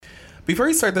Before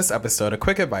we start this episode, a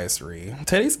quick advisory.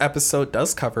 Today's episode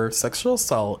does cover sexual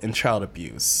assault and child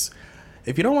abuse.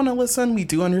 If you don't want to listen, we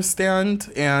do understand,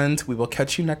 and we will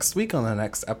catch you next week on the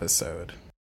next episode.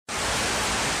 The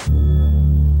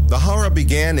horror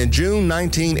began in June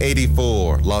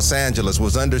 1984. Los Angeles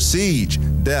was under siege.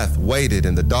 Death waited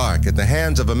in the dark at the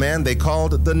hands of a man they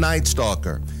called the Night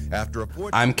Stalker.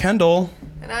 I'm Kendall.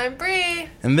 And I'm Bree.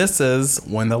 And this is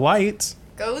When the Light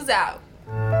Goes Out.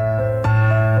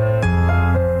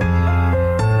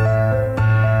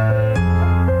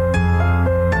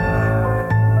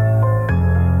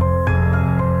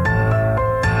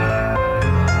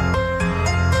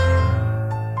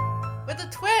 With a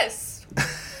twist.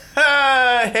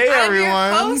 Hey everyone.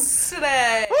 I'm your host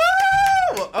today.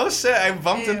 Woo! Oh shit, I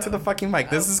bumped into the fucking mic.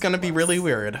 This is gonna be really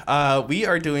weird. We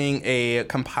are doing a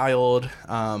compiled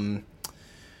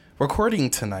recording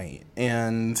tonight,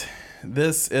 and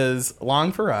this is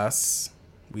long for us.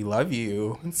 We love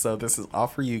you, so this is all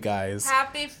for you guys.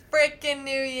 Happy freaking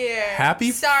New Year.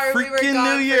 Sorry, we were freaking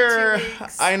gone New Year. For 2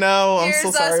 weeks. I know, I'm Here's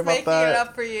so sorry us about that. making it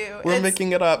up for you. We're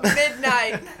making it up.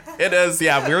 Midnight. It is,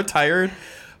 yeah, we're tired,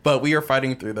 but we are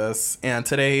fighting through this. And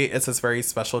today is this very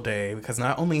special day because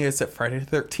not only is it Friday the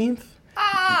 13th,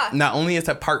 not only is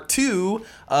it part 2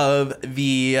 of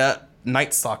the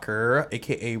Night Stalker,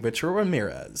 aka Richard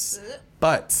Ramirez,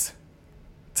 but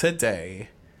today,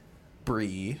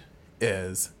 Bree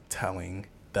is telling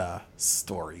the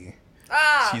story.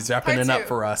 She's wrapping it up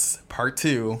for us. Part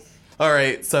 2. All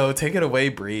right, so take it away,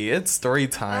 Bree. It's story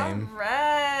time. All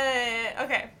right.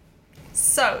 Okay.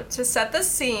 So, to set the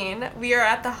scene, we are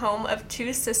at the home of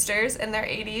 2 sisters in their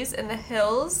 80s in the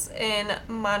hills in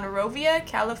Monrovia,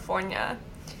 California.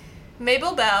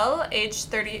 Mabel Bell, age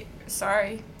 83,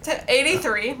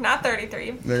 not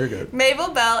 33. Very good. Mabel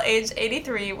Bell, age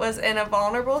 83, was in a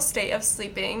vulnerable state of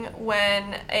sleeping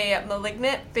when a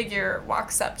malignant figure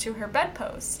walks up to her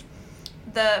bedpost.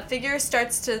 The figure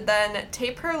starts to then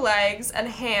tape her legs and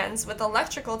hands with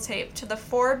electrical tape to the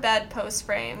 4 bedpost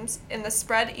frames in the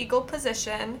spread eagle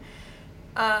position,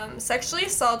 sexually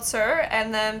assaults her,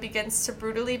 and then begins to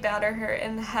brutally batter her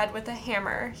in the head with a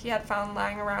hammer he had found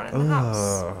lying around in the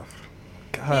house.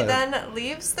 God. He then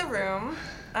leaves the room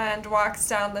and walks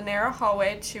down the narrow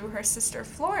hallway to her sister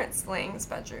Florence Lang's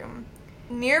bedroom.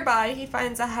 Nearby, he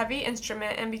finds a heavy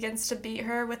instrument and begins to beat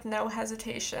her with no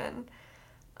hesitation.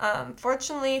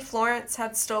 Fortunately, Florence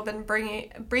had still been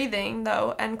breathing,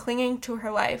 though, and clinging to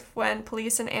her life when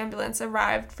police and ambulance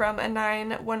arrived from a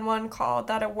 911 call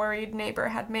that a worried neighbor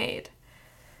had made.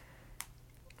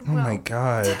 Oh my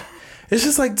God. It's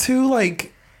just like 2,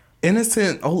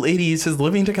 innocent old ladies just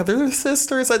living together. They're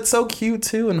sisters. That's so cute,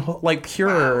 too, and,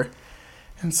 pure. Wow.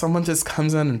 And someone just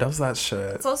comes in and does that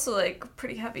shit. It's also,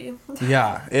 pretty heavy.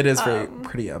 Yeah, it is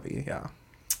pretty heavy, yeah.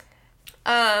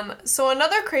 So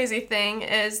another crazy thing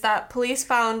is that police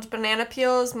found banana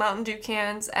peels, Mountain Dew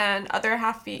cans, and other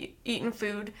half-eaten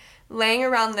food laying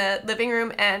around the living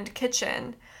room and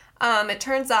kitchen. It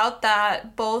turns out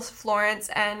that both Florence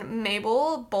and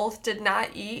Mabel both did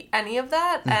not eat any of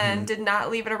that and did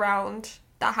not leave it around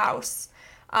the house.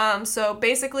 So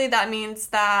basically that means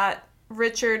that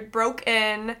Richard broke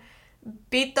in,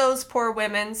 beat those poor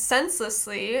women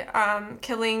senselessly,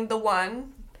 killing the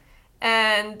one,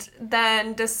 and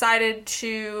then decided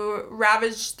to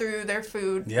ravage through their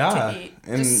food to eat.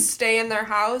 And just stay in their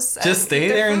house. Just stay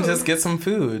there and just get some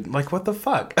food. What the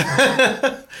fuck?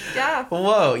 Yeah.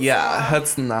 Whoa, yeah,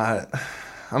 that's not...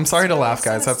 I'm sorry to laugh,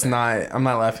 guys. That's not... I'm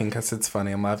not laughing because it's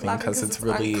funny. I'm laughing because it's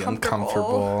really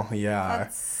uncomfortable. Yeah.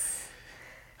 That's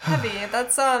heavy.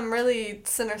 That's really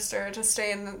sinister to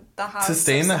stay in the house. To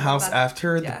stay in the house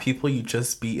after the people you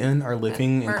just beaten are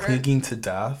living and clinging to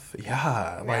death.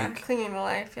 Yeah, clinging to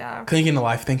life, yeah. Clinging to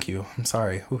life, thank you. I'm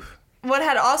sorry. Oof. What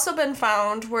had also been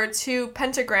found were 2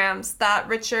 pentagrams that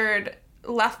Richard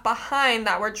left behind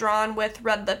that were drawn with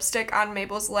red lipstick on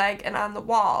Mabel's leg and on the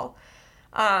wall.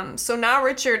 So now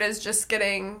Richard is just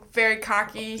getting very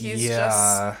cocky. He's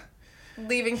just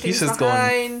leaving things behind. He's just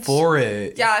going for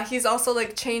it. Yeah, he's also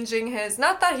changing his,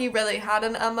 not that he really had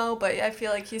an MO, but I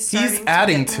feel like he's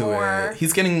adding to it.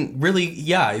 He's getting really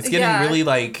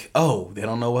really oh, they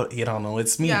don't know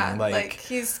it's me. Yeah,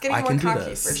 he's getting more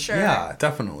cocky for sure. Yeah,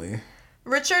 definitely.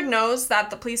 Richard knows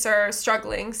that the police are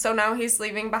struggling, so now he's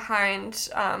leaving behind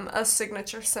a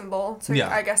signature symbol to,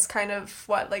 I guess, kind of,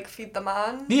 feed them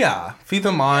on? Yeah, feed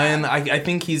them on. I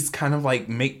think he's kind of,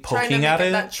 poking trying to at make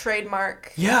it. That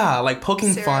trademark. Yeah,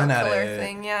 poking fun at it.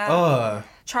 Thing, yeah.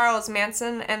 Charles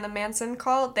Manson and the Manson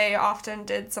cult, they often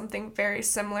did something very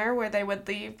similar where they would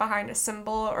leave behind a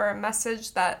symbol or a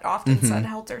message that often said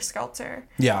helter skelter.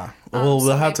 Yeah. Well,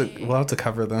 we'll have to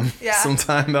cover them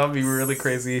sometime. That would be really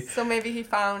crazy. So maybe he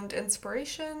found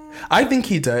inspiration. I think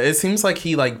he did. It seems like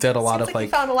he did a lot of he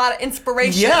found a lot of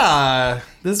inspiration. Yeah.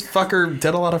 This fucker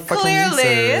did a lot of fucking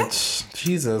research.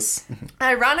 Jesus.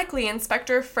 Ironically,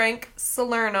 Inspector Frank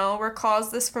Salerno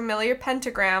recalls this familiar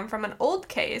pentagram from an old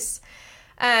case.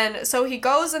 And so he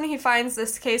goes and he finds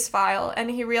this case file, and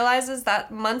he realizes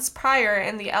that months prior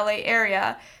in the LA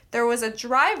area, there was a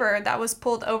driver that was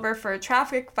pulled over for a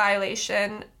traffic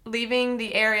violation, leaving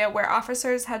the area where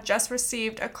officers had just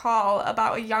received a call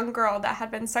about a young girl that had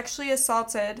been sexually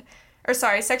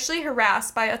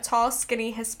harassed by a tall, skinny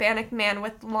Hispanic man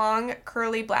with long,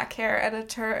 curly black hair and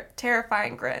a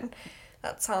terrifying grin.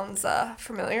 That sounds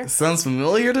familiar. Sounds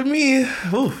familiar to me.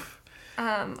 Oof.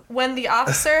 When the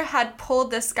officer had pulled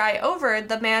this guy over,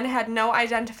 the man had no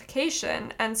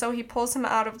identification, and so he pulls him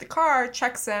out of the car,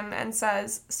 checks him, and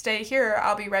says, "Stay here,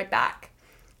 I'll be right back."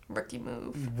 Rookie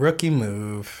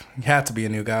move. You have to be a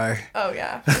new guy. Oh,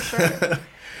 yeah, for sure.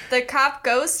 The cop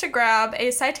goes to grab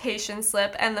a citation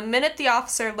slip, and the minute the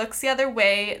officer looks the other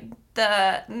way,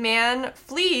 the man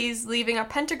flees, leaving a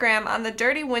pentagram on the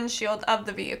dirty windshield of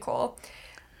the vehicle.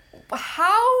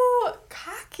 How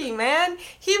cocky, man.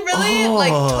 He really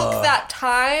took that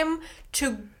time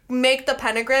to make the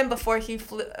pentagram before he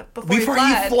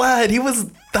fled. He was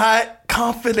that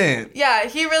confident. Yeah,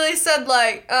 he really said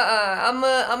I'm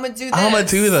gonna do this. I'm gonna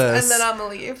do this. And then I'm gonna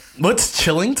leave. What's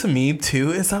chilling to me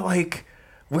too is that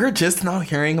we're just now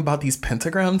hearing about these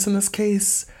pentagrams in this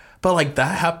case, but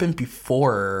that happened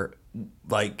before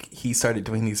he started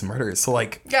doing these murders. So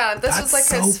yeah, this was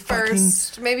his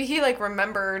first. Maybe he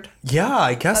remembered. Yeah,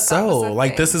 I guess so.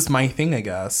 This is my thing, I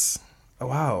guess. Oh,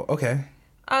 wow. Okay.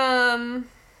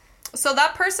 So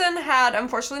that person had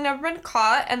unfortunately never been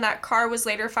caught, and that car was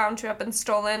later found to have been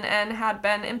stolen and had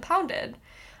been impounded.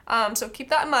 So keep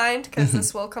that in mind, because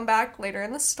this will come back later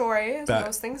in the story, as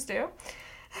most things do.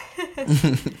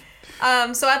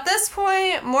 So at this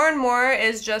point, more and more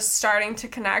is just starting to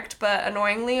connect, but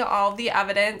annoyingly, all the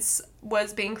evidence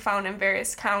was being found in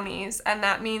various counties, and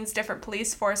that means different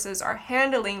police forces are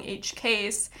handling each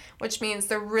case, which means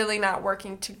they're really not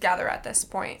working together at this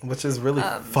point. Which is really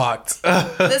fucked.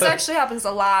 This actually happens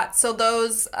a lot, so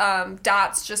those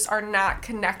dots just are not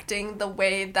connecting the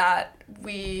way that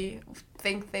we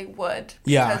think they would.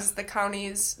 Yeah. Because the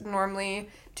counties normally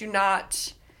do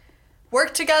not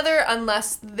work together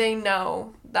unless they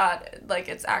know that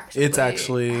it's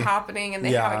actually happening, and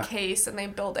they have a case and they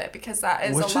build it, because that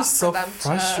is a lot for them.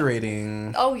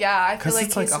 Frustrating. Oh yeah, I feel like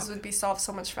cases would be solved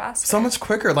so much faster, so much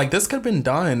quicker. This could have been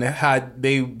done had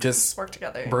they just worked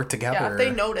together. Yeah, if they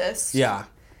noticed. Yeah,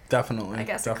 definitely. I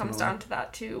guess it comes down to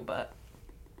that too, but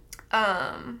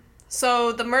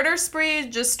so the murder spree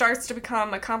just starts to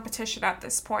become a competition at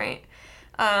this point.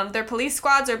 Their police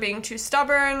squads are being too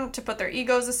stubborn to put their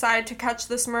egos aside to catch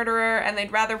this murderer, and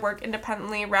they'd rather work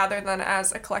independently rather than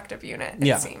as a collective unit,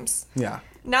 it seems. Yeah.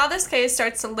 Now this case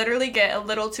starts to literally get a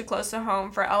little too close to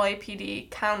home for LAPD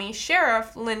County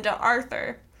Sheriff Linda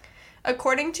Arthur.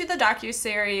 According to the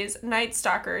docuseries Night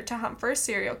Stalker: To Hunt for a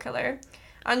Serial Killer,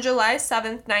 on July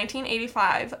 7th,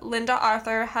 1985, Linda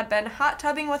Arthur had been hot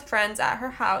tubbing with friends at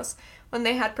her house when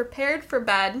they had prepared for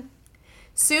bed.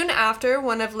 Soon after,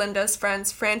 one of Linda's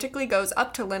friends frantically goes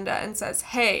up to Linda and says,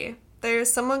 "Hey, there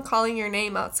is someone calling your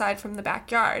name outside from the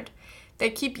backyard. They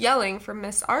keep yelling for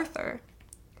Miss Arthur."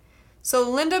 So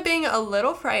Linda, being a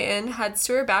little frightened, heads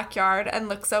to her backyard and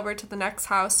looks over to the next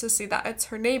house to see that it's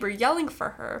her neighbor yelling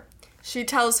for her. She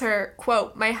tells her,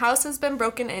 quote, "My house has been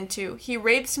broken into. He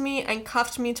raped me and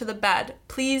cuffed me to the bed.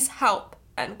 Please help."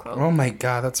 End quote. Oh my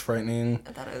God, that's frightening.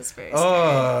 That is very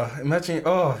scary. Imagine,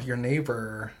 your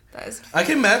neighbor. That is I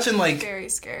can imagine, very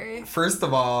scary. First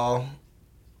of all,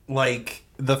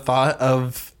 the thought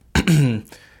of,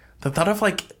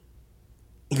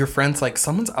 your friends,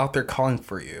 someone's out there calling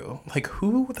for you.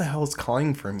 Who the hell is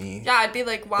calling for me? Yeah, I'd be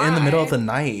like, why? In the middle of the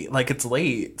night. It's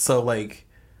late. So,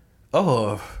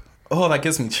 that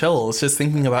gives me chills just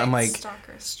thinking about it. I'm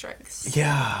Stalker strikes.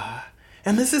 Yeah.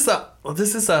 And this is a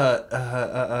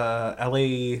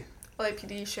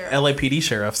LAPD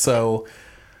sheriff. So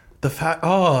the fact,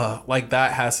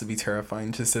 that has to be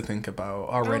terrifying just to think about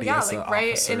already. Oh, yeah, as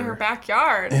right officer. in her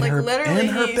backyard. Literally, in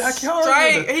her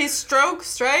backyard. He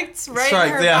strikes right in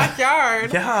her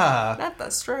backyard. Yeah. Not the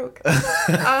stroke.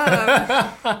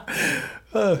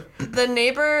 The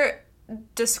neighbor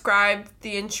described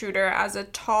the intruder as a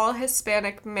tall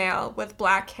Hispanic male with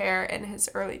black hair in his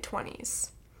early 20s.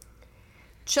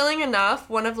 Chilling enough,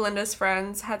 one of Linda's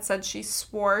friends had said she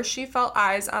swore she felt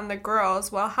eyes on the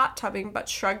girls while hot tubbing, but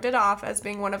shrugged it off as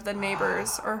being one of the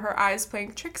neighbors or her eyes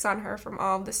playing tricks on her from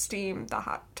all the steam the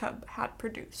hot tub had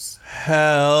produced.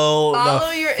 Hell,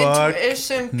 follow your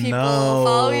intuition, people. No.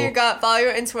 Follow your gut. Follow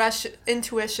your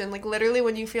intuition. Like, literally,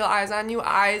 when you feel eyes on you,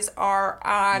 eyes are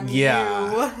on you.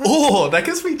 Oh, that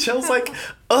gives me chills. Like,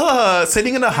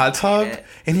 sitting in a hot tub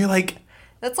and you're like,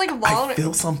 that's like I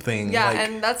feel something. Yeah, like,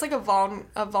 and that's like a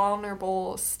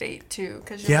vulnerable state too,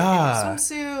 because you're like in a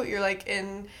swimsuit. You're like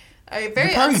in a very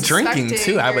you're probably drinking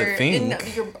too. I would think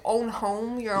in your own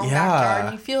home, your own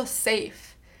backyard. You feel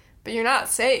safe, but you're not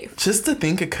safe. Just to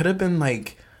think, it could have been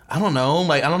like, I don't know.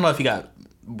 Like, I don't know if you got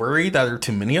worried that there were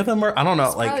too many of them, or I don't know.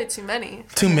 It's like probably too many.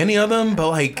 Too many of them,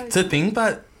 but like to think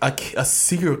that a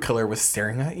serial killer was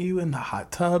staring at you in the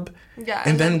hot tub,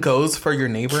 and then goes for your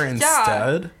neighbor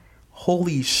instead. Yeah.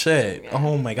 Holy shit. Yeah.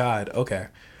 Oh my god. Okay.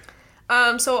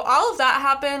 So all of that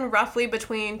happened roughly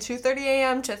between 2:30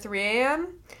 a.m. to 3 a.m.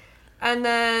 And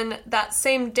then that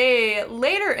same day,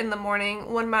 later in the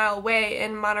morning, 1 mile away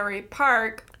in Monterey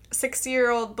Park,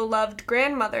 60-year-old beloved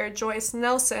grandmother Joyce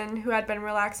Nelson, who had been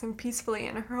relaxing peacefully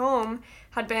in her home,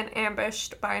 had been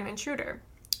ambushed by an intruder.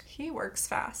 He works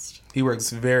fast. He works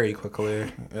very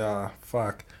quickly. Yeah,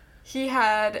 fuck. He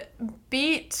had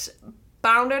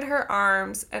bounded her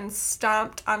arms and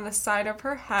stomped on the side of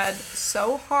her head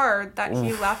so hard that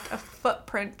he left a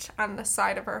footprint on the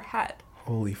side of her head.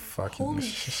 Holy fucking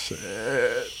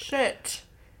shit.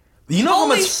 You know how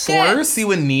much force he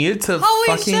would need to fucking...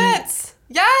 Holy shit!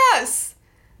 Yes!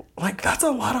 Like, that's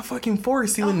a lot of fucking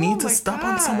force he would need to stomp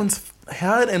on someone's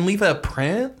head and leave a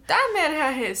print. That man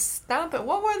had his stomping.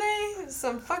 What were they?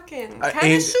 Some fucking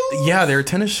tennis shoes? Yeah, they were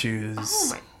tennis shoes. Oh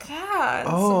my god.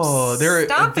 Oh, they're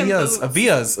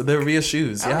Avias. They're Avia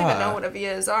shoes. I don't even know what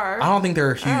Avias are. I don't think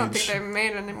they're huge. I don't think they're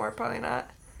made anymore. Probably not.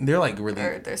 They're like really.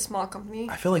 They're a small company.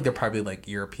 I feel like they're probably like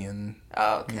European.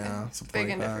 Oh, okay. Yeah, big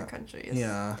in different countries.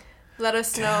 Yeah. Let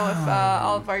us know if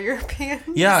all of our European.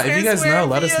 Yeah, if you guys know,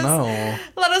 let us know.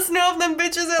 Let us know if them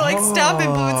bitches are like stomping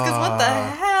boots. Because what the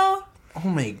hell? Oh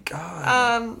my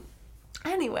god.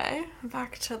 Anyway,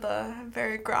 back to the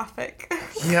very graphic.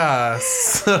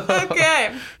 Yes.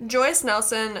 Okay. Joyce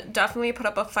Nelson definitely put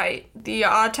up a fight. The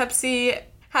autopsy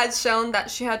had shown that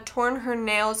she had torn her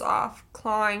nails off,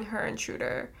 clawing her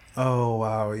intruder. Oh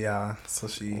wow, yeah. So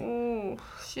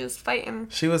she was fighting.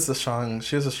 She was a strong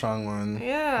one.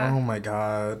 Yeah. Oh my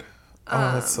god.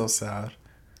 Oh, that's so sad.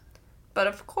 But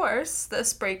of course,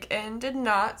 this break-in did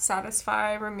not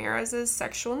satisfy Ramirez's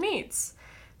sexual needs.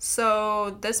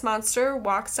 So this monster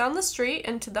walks down the street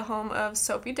into the home of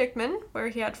Sophie Dickman, where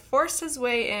he had forced his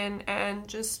way in and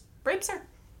just rapes her.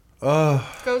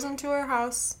 Goes into her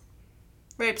house,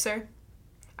 rapes her.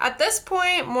 At this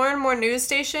point, more and more news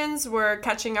stations were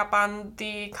catching up on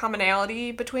the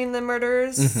commonality between the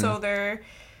murders. Mm-hmm. So they're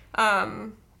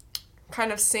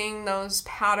kind of seeing those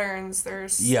patterns. They're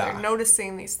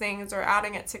noticing these things or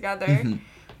adding it together.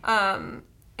 Mm-hmm.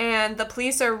 And the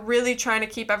police are really trying to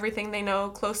keep everything they know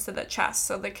close to the chest.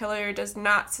 So the killer does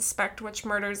not suspect which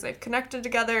murders they've connected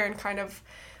together and kind of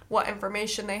what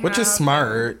information they have. Which is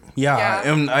smart. Yeah.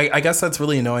 And I guess that's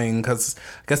really annoying because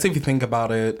I guess if you think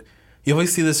about it, you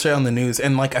always see this shit on the news.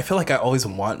 And, like, I feel like I always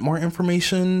want more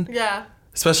information. Yeah.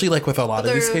 Especially, like, with a lot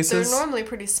of these cases. They're normally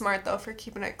pretty smart, though, for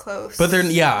keeping it close. But they're,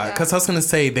 because I was going to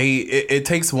say, it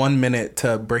takes 1 minute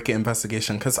to break an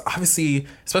investigation. Because, obviously,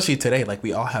 especially today, like,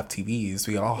 we all have TVs.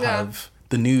 We all have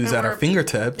the news at our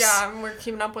fingertips. Yeah, and we're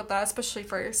keeping up with that, especially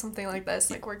for something like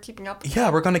this. Like, we're keeping up with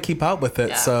we're going to keep up with it.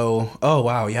 Yeah. So, oh,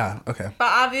 wow, yeah, okay.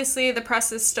 But, obviously, the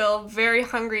press is still very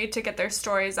hungry to get their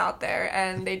stories out there,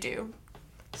 and they do.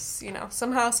 You know,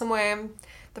 somehow, some way...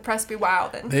 The press be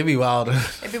wildin'. They be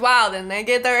wildin'. They be wildin'. They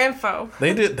get their info.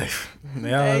 They did. They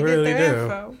really do.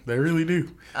 Info. They really do.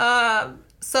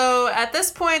 So at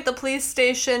this point, the police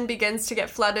station begins to get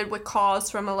flooded with calls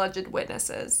from alleged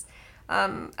witnesses.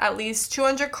 At least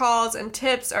 200 calls and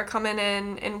tips are coming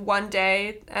in one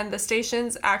day, and the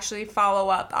stations actually follow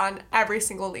up on every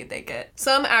single lead they get.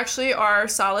 Some actually are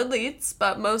solid leads,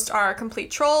 but most are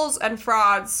complete trolls and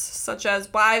frauds, such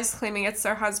as wives claiming it's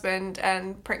their husband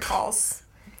and prank calls.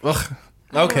 Ugh.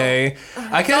 Okay.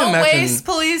 I can imagine. Don't waste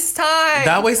police time.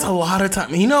 That wastes a lot of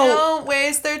time. You know. Don't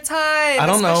waste their time. I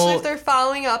don't know. Especially if they're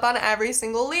following up on every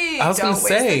single lead. I was going to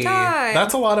say,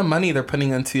 that's a lot of money they're putting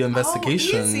into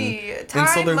investigation. Easy. Time, and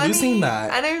so they're money, losing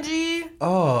that. Energy.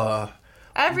 Oh.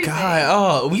 Everything.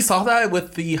 God, we saw that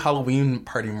with the Halloween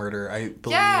party murder, I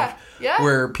believe. Yeah.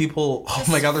 Where people, oh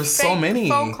my God, there's so many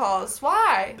phone calls.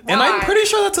 Why? And I'm pretty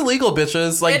sure that's illegal,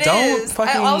 bitches. Like, don't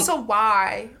fucking. And also,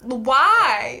 why?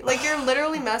 Why? Like, you're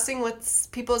literally messing with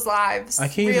people's lives. I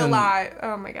can't real even. life.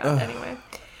 Oh my God. Anyway,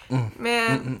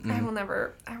 man, I will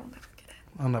never get it.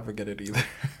 I'll never get it either.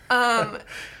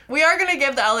 We are going to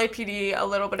give the LAPD a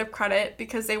little bit of credit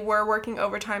because they were working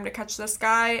overtime to catch this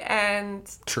guy, and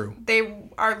True. They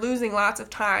are losing lots of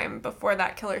time before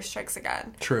that killer strikes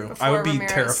again. True. I would be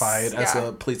terrified as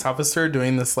a police officer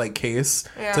doing this like case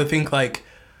to think like,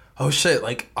 oh shit,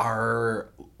 like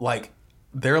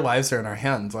their lives are in our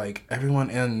hands. Like everyone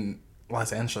in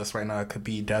Los Angeles right now could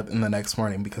be dead in the next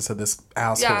morning because of this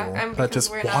asshole that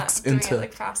just walks into it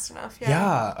like fast enough.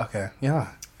 Yeah. Okay. Yeah.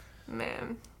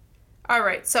 Man. All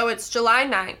right, so it's July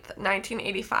 9th,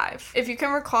 1985. If you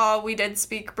can recall, we did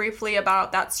speak briefly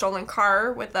about that stolen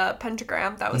car with a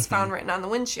pentagram that was found written on the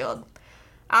windshield.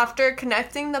 After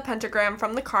connecting the pentagram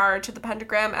from the car to the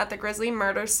pentagram at the grisly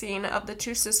murder scene of the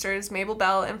two sisters, Mabel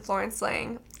Bell and Florence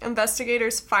Lang,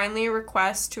 investigators finally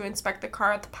request to inspect the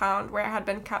car at the pound where it had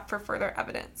been kept for further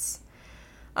evidence.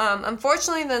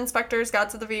 Unfortunately, the inspectors got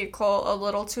to the vehicle a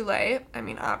little too late. I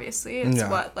mean, obviously, it's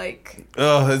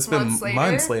it's been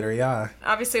months later, yeah.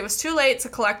 Obviously, it was too late to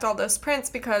collect all those prints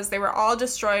because they were all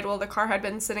destroyed while the car had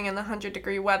been sitting in the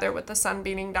 100-degree weather with the sun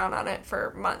beating down on it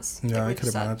for months. Yeah, I could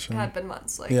imagine. It had been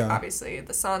months. Obviously,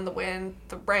 the sun, the wind,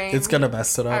 the rain. It's gonna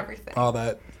mess it up. Everything. All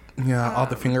that. Yeah, all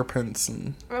the fingerprints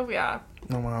and... Oh, yeah.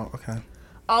 Oh, wow, okay.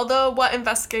 Although what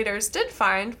investigators did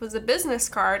find was a business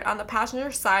card on the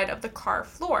passenger side of the car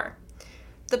floor.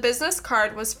 The business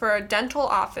card was for a dental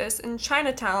office in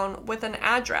Chinatown with an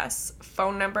address,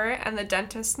 phone number, and the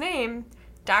dentist's name,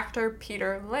 Dr.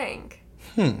 Peter Lang.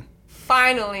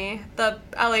 Finally, the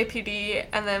LAPD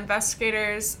and the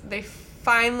investigators, they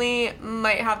finally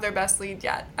might have their best lead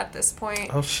yet at this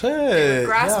point. Oh shit. They were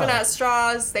grasping at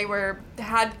straws. They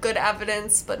had good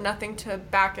evidence, but nothing to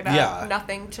back it up. Yeah.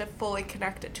 Nothing to fully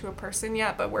connect it to a person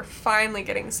yet, but we're finally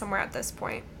getting somewhere at this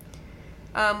point.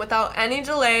 Without any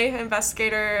delay,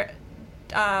 investigator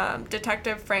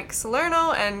Detective Frank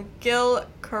Salerno and Gil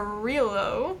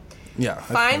Carrillo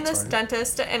find this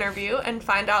dentist to interview and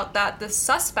find out that the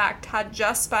suspect had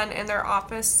just been in their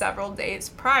office several days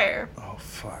prior. Oh,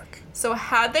 fuck. So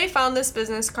had they found this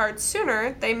business card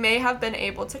sooner, they may have been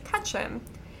able to catch him.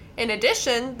 In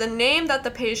addition, the name that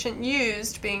the patient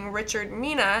used, being Richard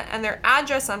Mina, and their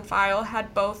address on file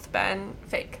had both been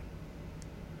fake.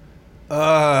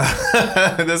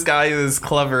 This guy is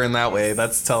clever in that way.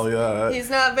 That's tell you. He's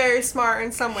not very smart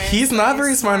in some ways. He's not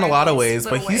very smart in a lot of ways,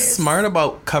 but he's smart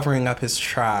about covering up his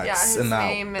tracks in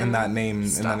that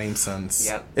name sense.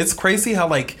 Yep. It's crazy how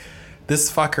like this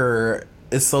fucker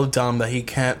is so dumb that he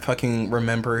can't fucking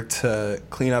remember to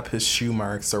clean up his shoe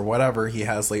marks or whatever he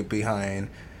has left behind,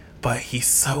 but he's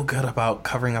so good about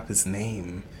covering up his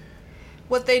name.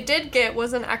 What they did get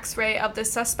was an x-ray of the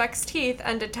suspect's teeth,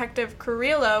 and Detective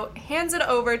Carrillo hands it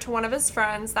over to one of his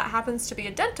friends that happens to be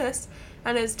a dentist,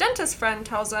 and his dentist friend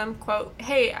tells him, quote,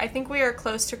 "Hey, I think we are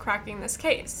close to cracking this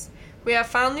case. We have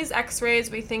found these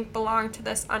x-rays we think belong to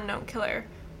this unknown killer.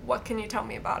 What can you tell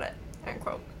me about it?" End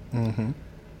quote. Mm-hmm.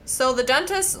 So the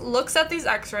dentist looks at these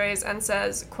x-rays and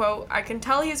says, quote, "I can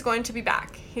tell he's going to be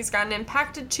back. He's got an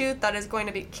impacted tooth that is going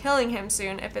to be killing him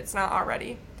soon if it's not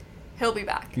already. He'll be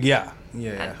back." Yeah.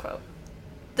 End quote.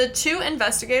 The two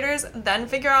investigators then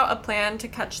figure out a plan to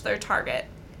catch their target.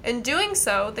 In doing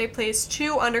so, they place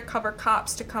two undercover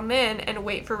cops to come in and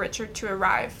wait for Richard to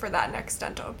arrive for that next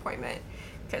dental appointment.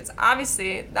 Because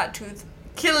obviously, that tooth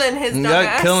killing his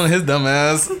dumb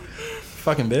ass.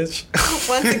 Fucking bitch.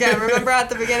 Once again, remember at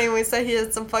the beginning we said he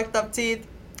had some fucked up teeth?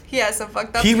 He has some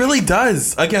fucked up teeth. He really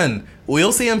does. Again,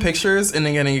 we'll see in pictures, and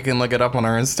again, you can look it up on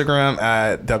our Instagram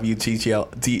at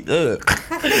WTLD.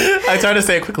 I tried to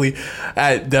say it quickly.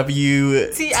 At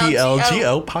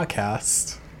WTLGO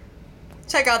Podcast.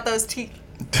 Check out those teeth.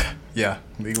 Yeah,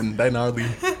 they gnarly.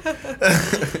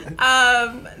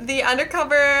 The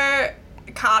undercover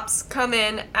cops come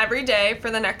in every day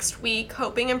for the next week,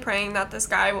 hoping and praying that this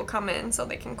guy will come in so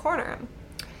they can corner him.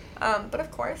 But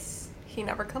of course, he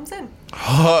never comes in.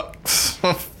 Fuck.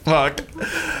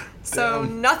 So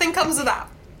nothing comes of that.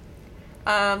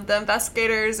 The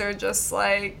investigators are just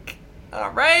like,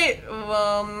 all right,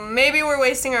 well, maybe we're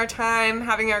wasting our time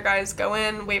having our guys go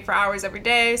in, wait for hours every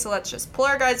day, so let's just pull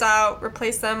our guys out,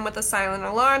 replace them with a silent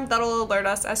alarm that'll alert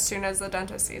us as soon as the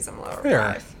dentist sees them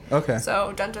arrive. Okay.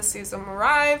 So dentist sees them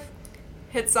arrive,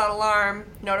 hits that alarm,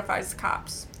 notifies the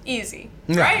cops. Easy,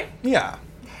 right? Yeah.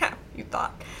 You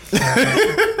thought.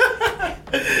 July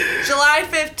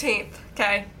 15th.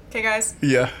 Okay, guys.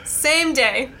 Yeah. Same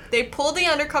day, they pull the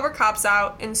undercover cops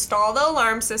out, install the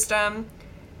alarm system.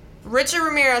 Richard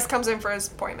Ramirez comes in for his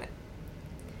appointment.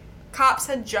 Cops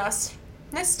had just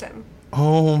missed him.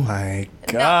 Oh my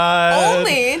God. Not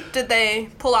only did they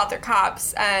pull out their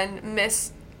cops and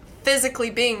miss physically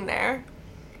being there,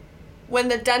 when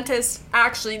the dentist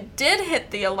actually did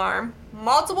hit the alarm,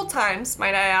 multiple times,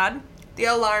 might I add, the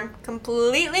alarm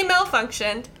completely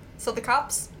malfunctioned, so the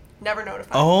cops never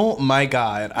notified. Oh my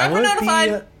God. Never I would notified.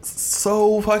 be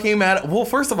so fucking mad. Well,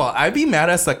 first of all, I'd be mad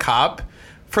as the cop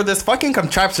for this fucking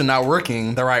contraption not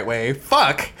working the right way.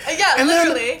 Fuck. Yeah, and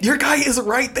literally. Then your guy is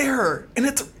right there. And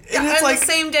it's like the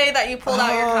same day that you pulled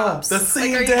out your cops. The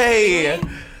same are you day. kidding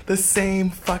me? The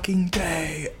same fucking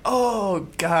day. Oh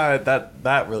God,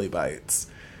 that really bites.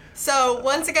 So,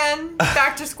 once again,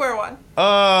 back to square one.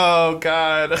 Oh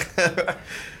God.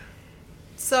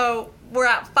 So, we're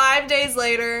at 5 days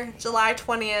later, July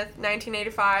 20th,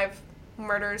 1985.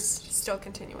 Murders still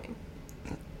continuing.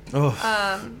 Oh,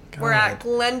 We're at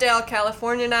Glendale,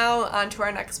 California now. On to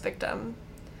our next victim.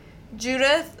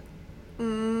 Judith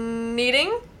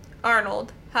Needing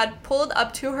Arnold had pulled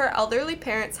up to her elderly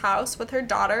parents' house with her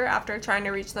daughter after trying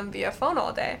to reach them via phone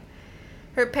all day.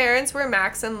 Her parents were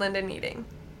Max and Linda Needing.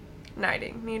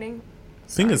 Needing? I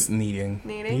think it's Needing.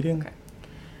 Okay.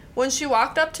 When she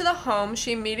walked up to the home,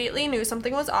 she immediately knew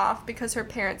something was off because her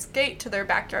parents' gate to their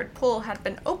backyard pool had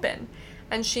been open,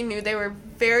 and she knew they were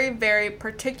very, very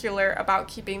particular about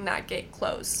keeping that gate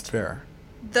closed. Fair.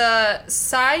 The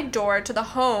side door to the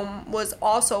home was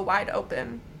also wide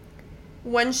open.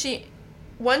 Once she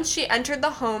entered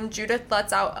the home, Judith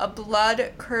lets out a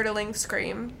blood-curdling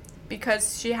scream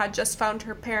because she had just found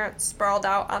her parents sprawled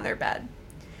out on their bed.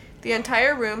 The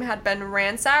entire room had been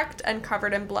ransacked and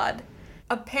covered in blood.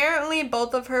 Apparently,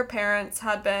 both of her parents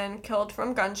had been killed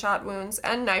from gunshot wounds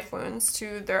and knife wounds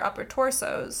to their upper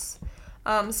torsos.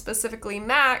 Specifically,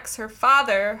 Max, her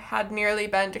father, had nearly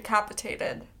been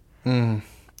decapitated.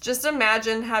 Just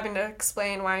imagine having to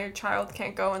explain why your child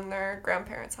can't go in their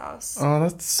grandparents' house. Oh,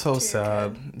 that's so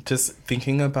sad. Just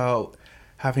thinking about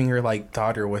having your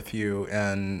daughter with you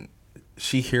and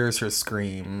she hears her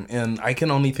scream, and I can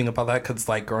only think about that because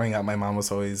growing up, my mom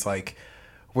was always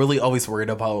really always worried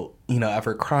about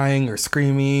ever crying or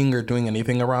screaming or doing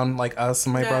anything around us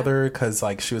and my brother, because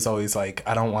she was always I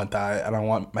don't want that. I don't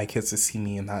want my kids to see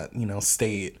me in that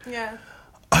state. Yeah.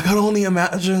 I could only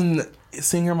imagine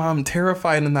seeing your mom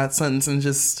terrified in that sentence and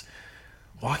just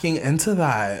walking into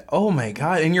that. Oh my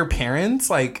God. And your parents,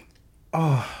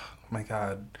 oh my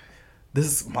God,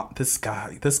 this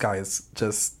guy is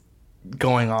just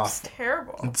going off. It's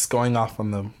terrible. It's going off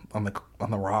on the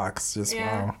rocks. Just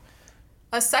wow.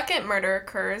 A second murder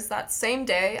occurs that same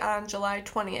day on July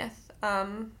 20th.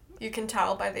 You can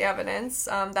tell by the evidence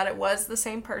that it was the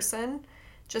same person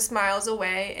just miles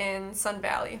away in Sun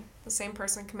Valley. The same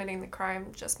person committing the crime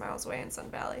just miles away in Sun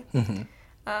Valley.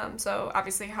 Mm-hmm. So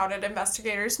obviously, how did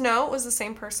investigators know it was the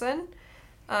same person?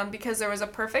 Because there was a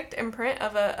perfect imprint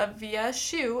of a Via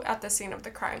shoe at the scene of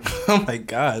the crime. Oh my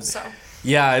God. So.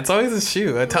 Yeah, it's always a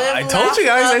shoe. I told you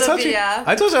guys.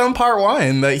 I told you on part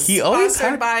 1 that he always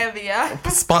had. Sponsored by a Via.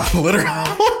 Literally.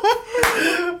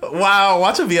 Wow,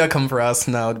 watch a Via come for us.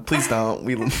 No, please don't.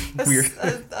 We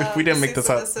didn't make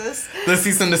this up. The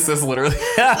cease and desist, literally.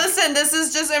 Yeah. Listen, this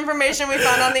is just information we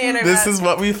found on the internet. This is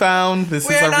what we found. This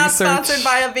is our research. We are not sponsored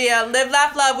by a Via. Live,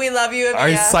 laugh, love. We love you, a Via.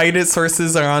 Our cited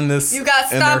sources are on this. You got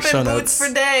stomping boots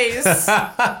for days.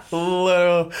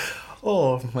 Little.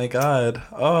 Oh my God.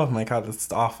 Oh my God,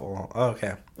 that's awful. Oh,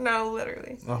 okay. No,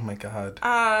 literally. Oh my God.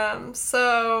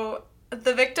 So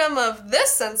the victim of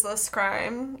this senseless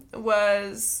crime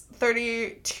was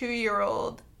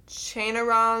 32-year-old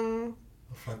Chainarong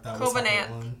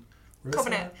Covenant.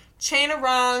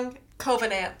 Chainarong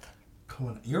Covenant.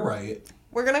 You're right.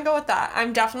 We're gonna go with that.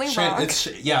 I'm definitely wrong.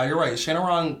 Yeah, you're right.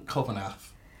 Chainarong Covenant.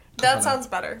 That sounds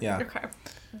better. Yeah. Okay.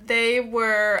 They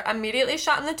were immediately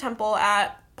shot in the temple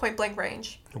at point blank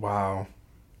range. Wow.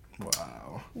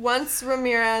 Once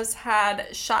Ramirez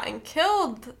had shot and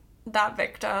killed that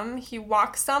victim, he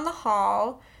walks down the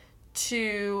hall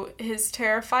to his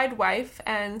terrified wife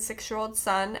and 6-year-old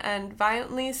son and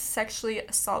violently sexually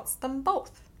assaults them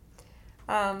both.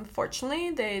 Fortunately,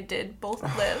 they did both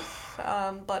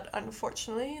live, but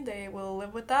unfortunately, they will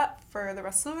live with that for the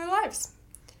rest of their lives.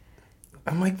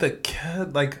 I'm the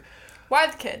kid, Why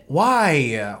the kid?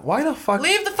 Why? Why the fuck?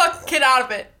 Leave the fucking kid out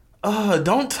of it.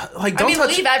 Don't touch.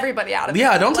 Leave everybody out of it.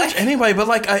 Yeah, don't touch anybody, but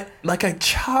a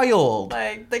child.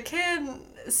 The kid,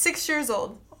 6 years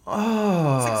old.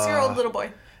 Oh. 6-year-old little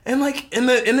boy. And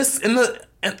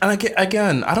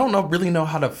again, I don't really know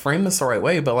how to frame this the right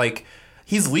way, but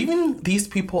he's leaving these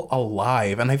people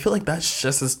alive, and I feel like that's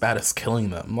just as bad as killing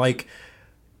them. Like,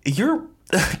 you're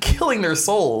killing their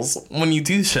souls when you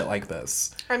do shit like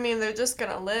this. I mean, they're just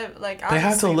gonna live. Like, they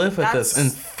have to live with this in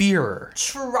fear.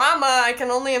 Trauma. I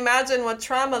can only imagine what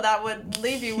trauma that would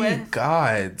leave you with.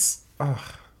 Gods. Ugh.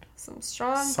 Some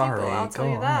strong people, I'll tell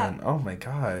you that. Oh my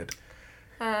god.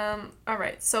 All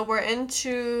right, so we're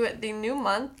into the new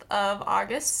month of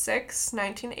August 6,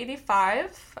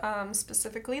 1985,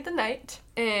 specifically the night,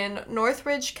 in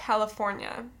Northridge,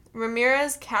 California.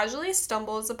 Ramirez casually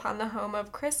stumbles upon the home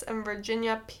of Chris and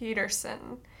Virginia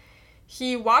Peterson.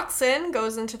 He walks in,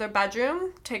 goes into their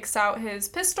bedroom, takes out his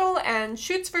pistol, and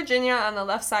shoots Virginia on the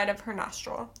left side of her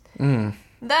nostril.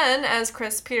 Then, as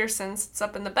Chris Peterson sits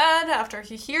up in the bed, after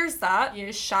he hears that, he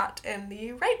is shot in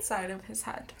the right side of his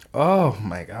head. Oh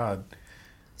my god.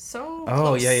 So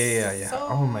close. Yeah. So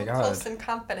oh my god. Close and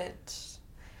confident.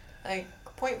 Like,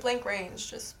 point blank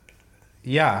range, just...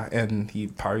 Yeah, and he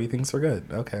probably thinks we're good.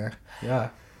 Okay, yeah.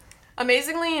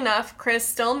 Amazingly enough, Chris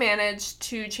still managed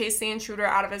to chase the intruder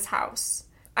out of his house.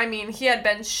 I mean, he had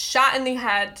been shot in the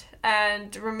head,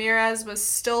 and Ramirez was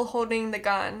still holding the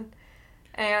gun,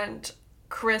 and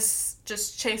Chris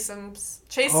just chases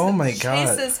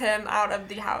him out of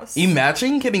the house.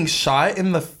 Imagine getting shot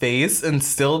in the face and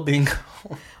still being...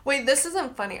 Wait, this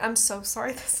isn't funny. I'm so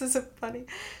sorry this isn't funny.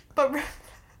 But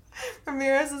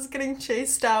Ramirez is getting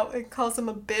chased out and calls him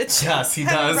a bitch. Yes, he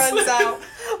and does. runs out.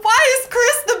 Why is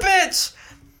Chris the bitch?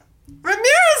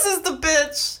 Ramirez is the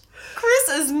bitch. Chris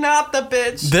is not the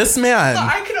bitch. This man. So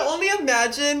I can only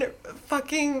imagine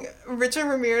fucking Richard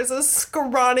Ramirez's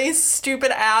scrawny,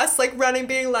 stupid ass, like, running,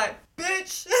 being like,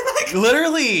 bitch. Like,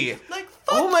 literally. Like,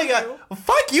 fuck oh my you. god.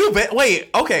 Fuck you, bitch. Wait.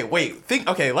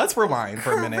 Okay, let's rewind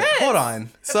for a minute. Hold on.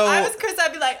 So if I was Chris,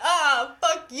 I'd be like,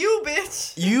 fuck you,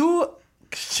 bitch. You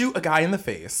shoot a guy in the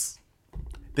face.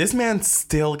 This man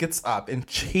still gets up and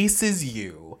chases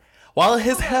you while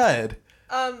his head...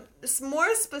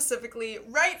 more specifically,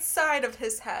 right side of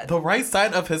his head. The right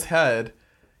side of his head,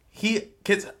 he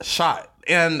gets shot,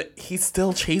 and he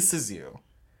still chases you.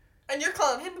 And you're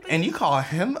calling him a bitch? And you call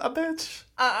him a bitch?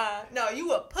 No,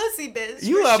 you a pussy bitch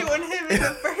you for shooting him in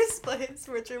the first place,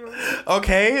 Richard Ramirez.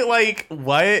 Okay, like,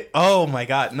 what? Oh my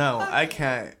god, no,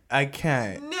 okay. I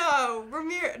can't. No,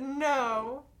 Ramirez,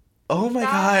 no. Oh my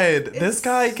god, this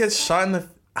guy gets shot in the...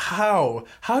 How?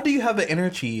 How do you have the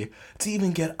energy to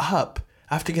even get up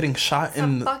after getting shot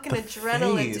in the fucking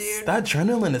adrenaline, face? dude. That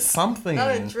adrenaline is something.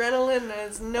 That adrenaline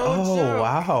is no joke. Oh,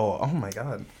 wow. Oh my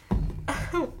god.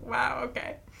 Wow,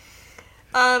 okay.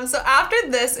 So after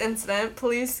this incident,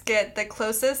 police get the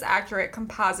closest accurate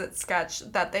composite sketch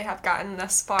that they have gotten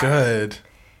thus far. Good.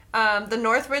 The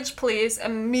Northridge police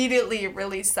immediately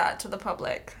released that to the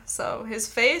public. So his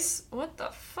face, what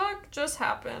the fuck just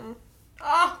happened?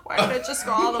 Oh, why did it just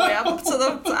go all the way up to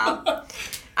the top?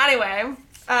 Anyway,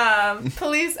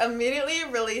 police immediately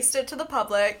released it to the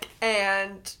public,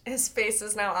 and his face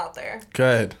is now out there.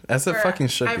 Good. As it fucking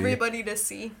should be. Everybody to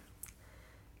see.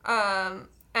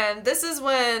 And this is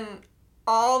when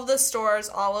all of the stores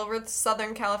all over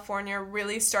Southern California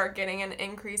really start getting an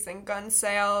increase in gun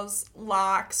sales,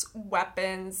 locks,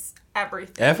 weapons,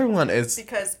 everything.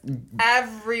 Because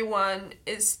everyone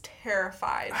is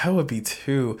terrified. I would be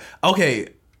too. Okay,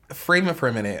 frame it for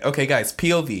a minute. Okay, guys,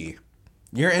 POV.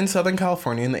 You're in Southern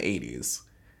California in the 80s.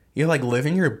 You're, like,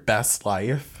 living your best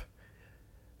life.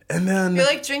 And then... You're,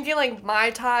 like, drinking, like,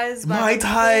 Mai Tais by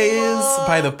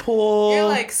the pool. You're,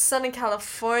 like, Southern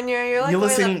California. You're, like,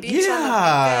 listening, going to the beach on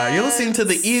the you're listening to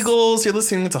the Eagles. You're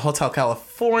listening to Hotel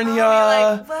California. You're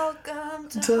like, welcome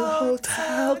to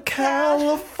Hotel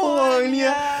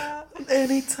California.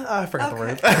 Anytime. I forgot the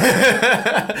words.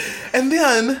 And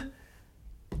then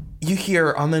you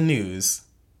hear on the news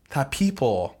that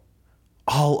people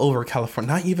all over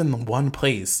California, not even one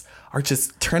place, are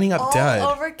just turning up dead.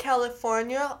 All over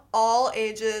California, all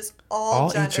ages, all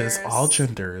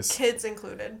genders. Kids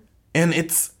included. And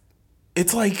it's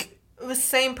like... It was the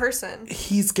same person.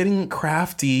 He's getting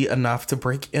crafty enough to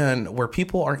break in where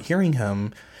people aren't hearing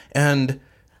him, and...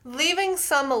 Leaving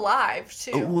some alive,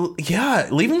 too. Yeah,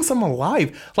 leaving some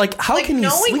alive. Like, how can you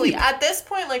knowingly, sleep? at this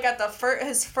point, like, at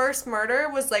his first murder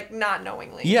was, like, not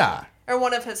knowingly. Yeah. Or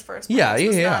one of his first murders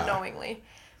was not knowingly.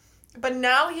 But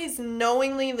now he's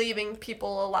knowingly leaving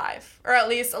people alive. Or at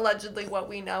least allegedly what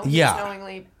we know. He's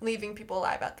knowingly leaving people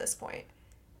alive at this point.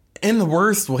 In the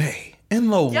worst way. In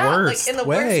the worst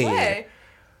way.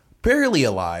 Barely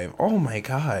alive. Oh my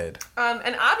god.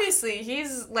 And obviously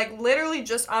he's like literally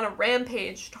just on a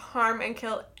rampage to harm and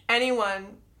kill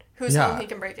anyone whose home he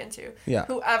can break into. Yeah.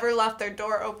 Whoever left their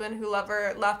door open,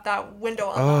 whoever left that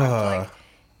window unlocked. Like,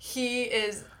 he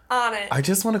is on it. I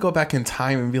just want to go back in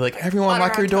time and be like, everyone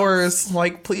lock your doors.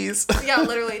 Like, please. Yeah,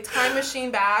 literally. Time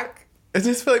machine back. I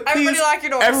just feel like, please. Everybody lock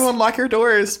your doors. Everyone lock your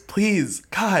doors. Please.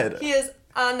 God. He is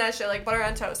on that shit, like butter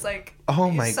on toast. Like, oh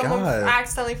my God. Someone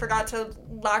accidentally forgot to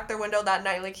lock their window that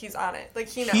night. Like, he's on it. Like,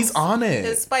 he knows. He's on it.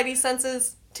 His spidey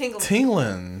senses tingling.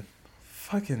 Tingling.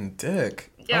 Fucking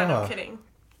dick. Yeah, no kidding.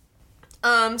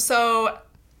 So,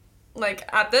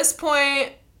 like, at this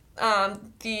point,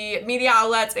 the media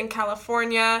outlets in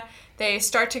California, they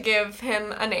start to give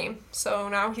him a name. So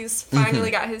now he's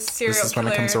finally got his serial killer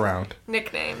when it comes around.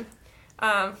 Nickname.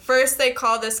 First, they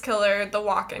call this killer the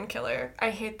walk-in killer.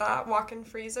 I hate that. Walk-in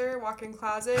freezer, walk-in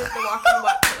closet, the walk-in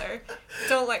wet killer.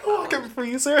 Don't like that. Walk-in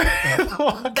freezer. Then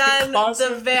closet.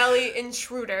 The Valley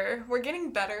Intruder. We're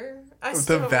getting better.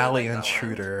 The Valley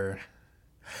Intruder.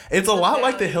 It's a lot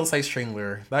like the Hillside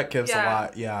Strangler. That gives a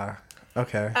lot, yeah.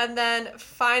 Okay. And then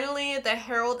finally, the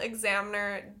Herald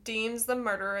Examiner deems the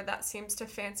murderer that seems to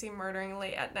fancy murdering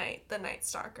late at night, the Night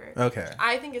Stalker. Okay.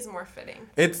 I think is more fitting.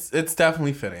 It's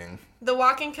definitely fitting. The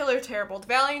walk-in killer, terrible. The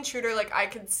Valley Intruder, like, I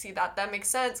could see that. That makes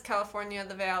sense. California,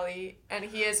 the Valley, and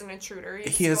he is an intruder.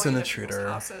 He is an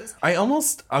intruder. I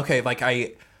almost, okay, like,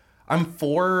 I'm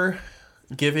for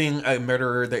giving a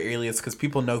murderer the alias because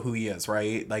people know who he is,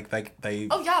 right? Like they.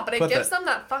 Oh yeah, but it gives them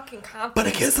that fucking confidence. But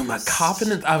it gives them that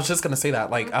confidence. I was just gonna say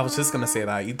that. Like I was just gonna say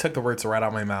that. You took the words right out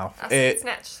of my mouth.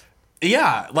 Snatched.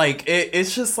 Yeah, like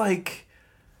it's just like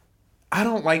I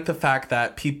don't like the fact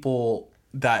that people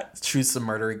that choose to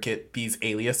murder get these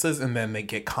aliases and then they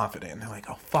get confident. They're like,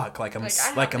 oh fuck, I'm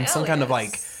some kind of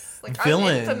like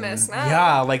villain. I'm infamous now.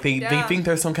 Yeah, like they think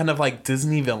they're some kind of like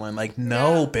Disney villain. Like,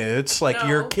 no, bitch. Like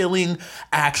you're killing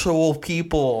actual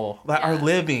people that are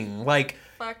living. Like,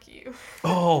 fuck you.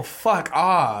 Oh, fuck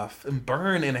off and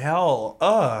burn in hell.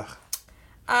 Ugh.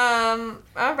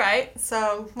 All right.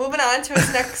 So moving on to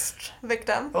his next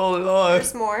victim. Oh Lord.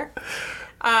 There's more.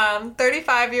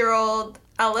 35-year-old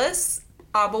Ellis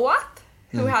Abawath,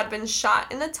 who had been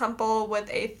shot in the temple with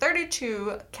a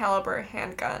 .32 caliber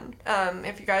handgun.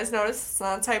 If you guys notice, it's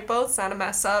not a typo, it's not a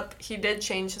mess up. He did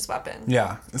change his weapon.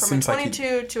 Yeah, from a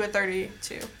 22 to a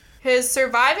 32. His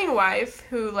surviving wife,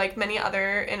 who, like many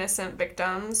other innocent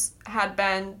victims, had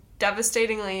been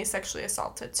devastatingly sexually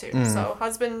assaulted too. So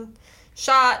husband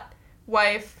shot,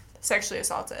 wife sexually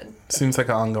assaulted. Seems like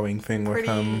an ongoing thing with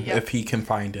him, if he can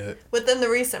find it. Within the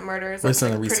recent murders, that's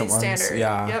like pretty standard.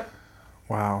 Yeah. Yep.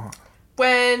 Wow.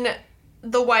 When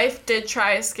the wife did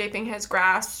try escaping his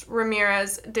grasp,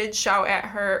 Ramirez did shout at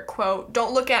her, quote,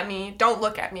 "Don't look at me, don't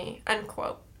look at me," end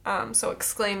quote. So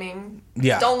exclaiming,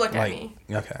 "Don't look at me."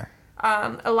 Okay.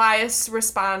 Elias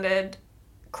responded,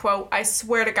 quote, "I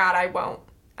swear to God I won't,"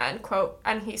 end quote.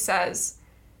 And he says,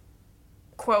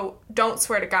 quote, "Don't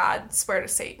swear to God, swear to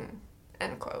Satan,"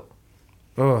 end quote.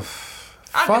 Oof.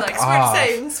 I'd be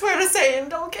like, swear to Satan,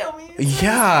 don't kill me.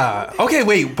 Yeah. Okay,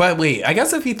 wait. I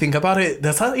guess if you think about it,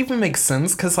 does that even make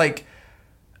sense? Because, like,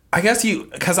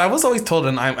 because I was always told,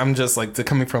 and I'm just, like,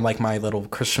 coming from, like, my little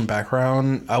Christian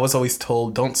background, I was always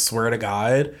told, don't swear to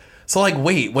God. So, like,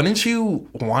 wait, wouldn't you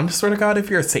want to swear to God if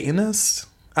you're a Satanist?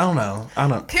 I don't know.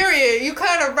 Period. You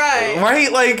kind of right.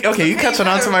 Right? Like, okay, you catching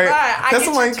on to my... Right. I get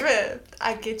your drift.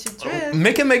 I get your drift.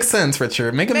 Make it make sense,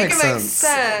 Richard. Make it make sense.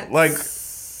 Like...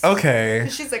 Okay.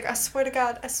 She's like, I swear to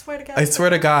God, I swear to God. I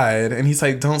swear to God. And he's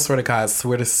like, don't swear to God,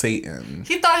 swear to Satan.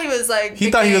 He thought he was like,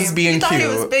 he thought he was being cute. He thought he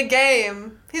was big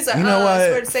game. He's like, you know what? I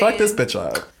swear to Satan. Fuck this bitch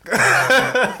up.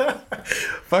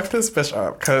 Fuck this bitch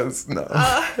up, because no.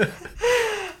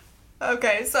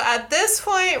 Okay, so at this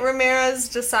point, Ramirez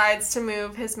decides to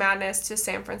move his madness to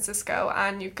San Francisco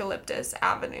on Eucalyptus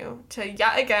Avenue to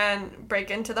yet again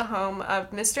break into the home of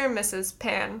Mr. and Mrs.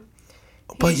 Pan.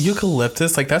 But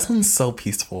eucalyptus, like, that sounds so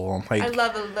peaceful. Like, I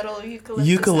love a little eucalyptus.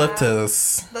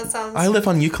 Eucalyptus. That sounds... I live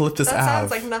on Eucalyptus Ave. That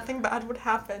sounds like nothing bad would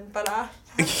happen, but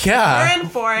yeah. we're in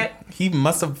for it. He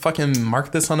must have fucking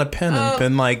marked this on a pen and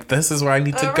been like, this is where I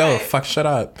need to go. Fuck, shut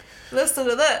up. Listen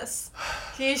to this.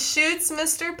 He shoots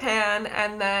Mr. Pan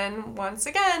and then, once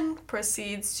again,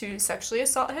 proceeds to sexually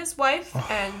assault his wife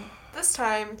and this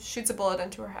time shoots a bullet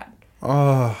into her head.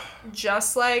 Oh.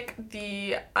 Just like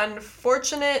the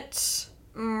unfortunate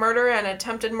murder and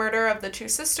attempted murder of the two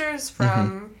sisters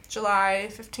from July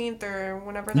 15th or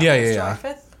whenever that was, July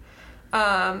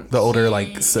 5th. The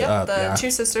older, two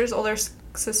sisters, older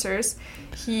sisters.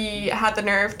 He had the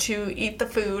nerve to eat the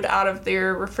food out of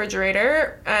their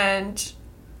refrigerator and,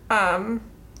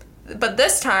 but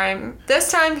this time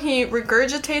he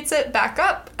regurgitates it back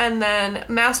up and then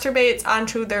masturbates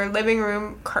onto their living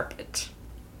room carpet.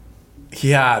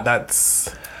 Yeah,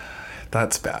 that's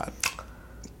bad.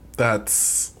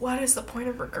 That's... What is the point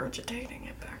of regurgitating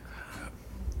it back up?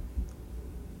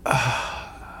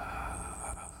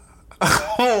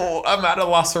 Oh, I'm at a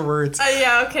loss for words.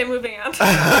 Yeah, okay, moving on.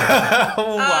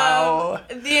 Wow.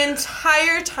 The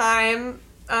entire time,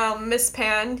 Miss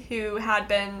Pan, who had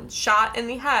been shot in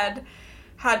the head,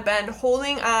 had been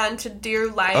holding on to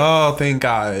dear life. Oh, thank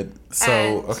God. So,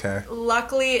 and okay.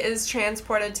 luckily is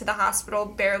transported to the hospital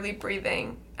barely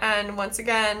breathing. And once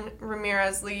again,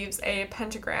 Ramirez leaves a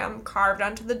pentagram carved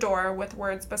onto the door with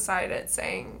words beside it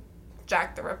saying,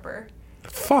 Jack the Ripper.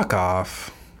 Fuck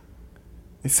off.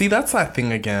 You see, that's that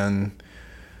thing again.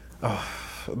 Oh,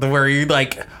 where you're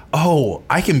like, oh,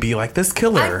 I can be like this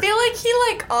killer. I feel like he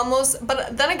almost,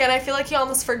 but then again, I feel like he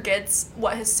almost forgets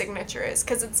what his signature is.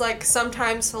 Because it's like,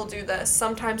 sometimes he'll do this,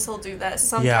 sometimes he'll do this,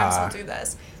 sometimes he'll do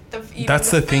this.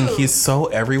 That's the thing, he's so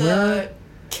everywhere.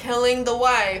 Killing the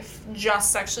wife,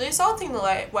 just sexually assaulting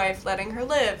the wife, letting her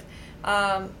live,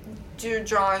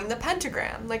 drawing the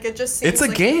pentagram. Like, it just seems it's a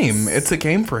like game. It's a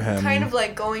game for him. Kind of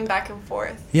like going back and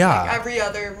forth. Yeah. Like every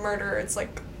other murder, it's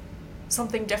like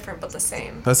something different but the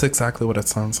same. That's exactly what it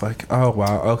sounds like. Oh,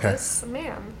 wow. Okay. This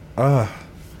man. All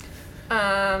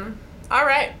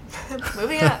right.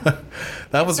 Moving on.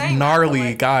 That was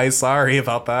gnarly, guys. Sorry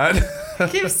about that.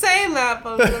 Keep saying that,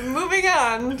 but moving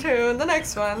on to the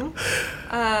next one.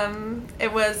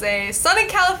 It was a sunny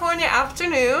California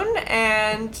afternoon,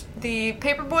 and the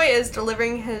paperboy is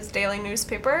delivering his daily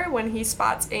newspaper when he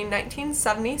spots a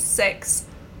 1976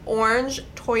 orange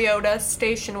Toyota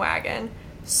station wagon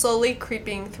slowly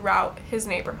creeping throughout his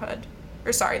neighborhood.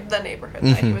 The neighborhood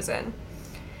that he was in.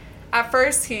 At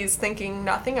first, he's thinking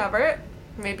nothing of it.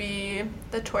 Maybe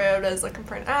the Toyota is looking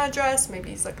for an address.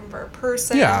 Maybe he's looking for a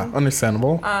person. Yeah,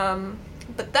 understandable.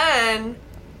 But then,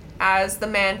 as the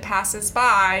man passes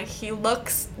by, he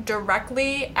looks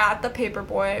directly at the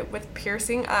paperboy with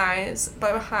piercing eyes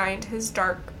behind his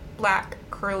dark, black,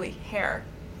 curly hair.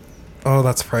 Oh,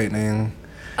 that's frightening.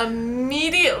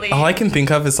 Immediately. All I can think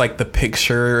of is, like, the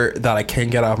picture that I can't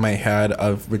get out of my head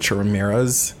of Richard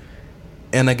Ramirez.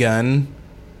 And again,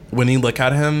 when you look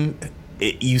at him,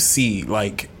 you see,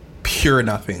 like, pure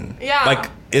nothing. Yeah.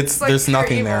 Like, it's like there's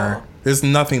nothing evil. there. There's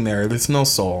nothing there. There's no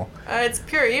soul. It's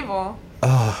pure evil.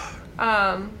 Ugh.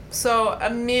 So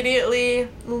immediately,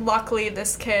 luckily,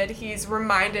 this kid, he's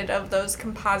reminded of those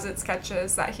composite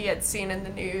sketches that he had seen in the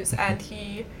news, and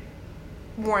he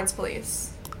warns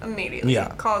police immediately.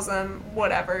 Yeah. Calls them,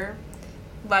 whatever,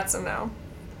 lets them know.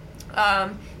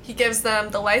 He gives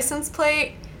them the license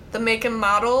plate, the make and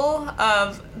model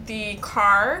of the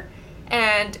car,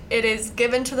 and it is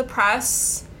given to the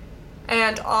press,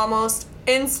 and almost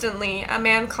instantly a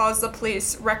man calls the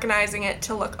police, recognizing it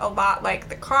to look a lot like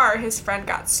the car his friend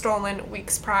got stolen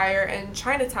weeks prior in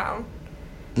Chinatown.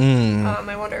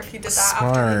 I wonder if he did that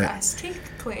after he got his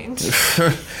teeth cleaned.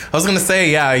 I was gonna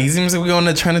say, yeah, he seems to be going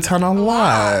to Chinatown a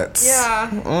lot.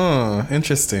 Yeah.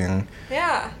 Interesting.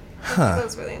 Yeah. That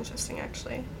was really interesting,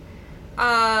 actually.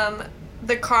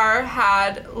 The car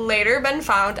had later been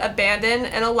found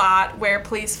abandoned in a lot where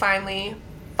police finally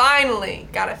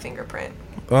got a fingerprint.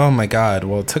 Oh my God.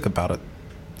 Well, it took about a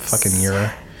fucking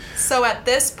year. So at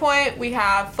this point, we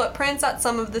have footprints at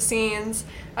some of the scenes,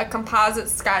 a composite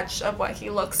sketch of what he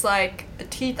looks like, a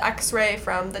teeth x-ray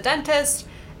from the dentist,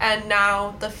 and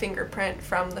now the fingerprint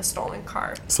from the stolen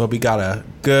car. So we got a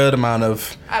good amount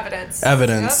of evidence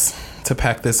yep. to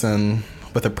pack this in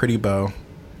with a pretty bow.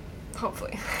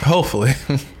 Hopefully.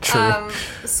 True.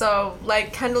 So,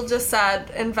 like Kendall just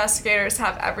said, investigators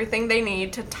have everything they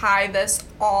need to tie this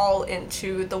all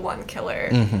into the one killer.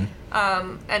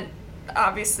 And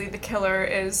obviously the killer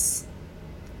is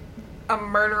a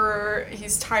murderer.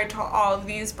 He's tied to all of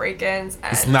these break-ins.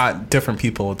 And it's not different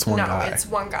people. It's one guy. No, it's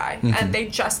one guy. And they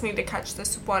just need to catch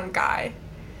this one guy.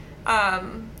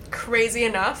 Crazy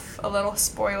enough, a little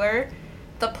spoiler,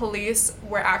 the police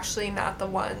were actually not the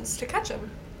ones to catch him.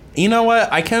 You know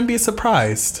what? I can't be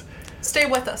surprised. Stay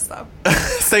with us, though.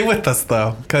 Stay with us,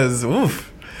 though, because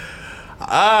oof.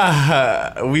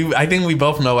 I think we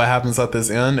both know what happens at this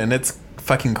end, and it's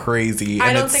fucking crazy.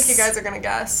 I don't think you guys are gonna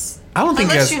guess. I don't think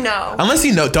unless you know. Unless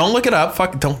you know, don't look it up.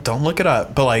 Don't look it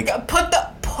up. But like, put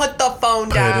the phone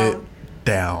down. Put it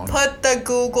down. Put the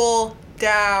Google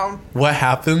down. What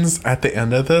happens at the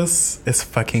end of this is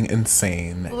fucking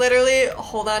insane. Literally,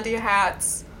 hold on to your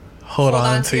hats. Hold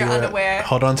on to your underwear.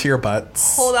 Hold on to your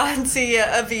butts. Hold on to your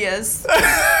Avias.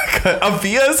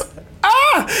 Avias?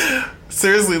 Ah!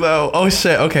 Seriously though. Oh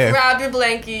shit. Okay. Grab your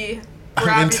blankie.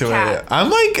 I'm into it. I'm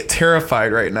like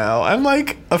terrified right now. I'm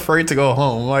like afraid to go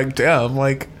home. Like damn.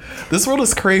 Like this world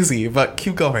is crazy. But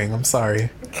keep going. I'm sorry.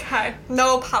 Okay.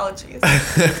 No apologies.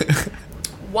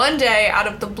 One day, out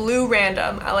of the blue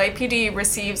random, LAPD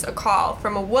receives a call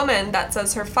from a woman that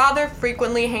says her father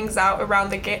frequently hangs out around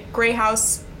the gray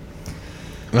house.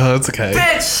 Oh, it's okay.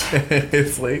 Bitch!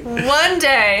 It's late. One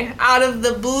day, out of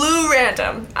the blue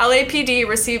random, LAPD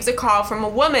receives a call from a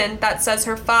woman that says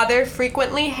her father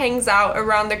frequently hangs out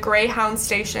around the Greyhound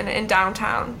station in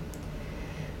downtown.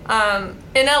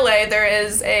 In LA, there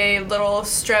is a little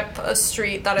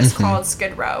street that is called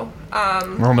Skid Row. I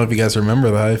don't know if you guys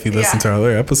remember that if you listen to our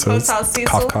other episodes. Hotel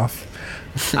Cecil. Cough.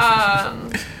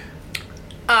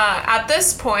 At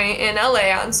this point in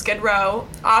LA on Skid Row,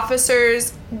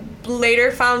 officers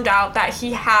later found out that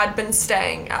he had been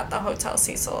staying at the Hotel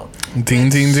Cecil. Ding,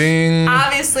 ding, ding.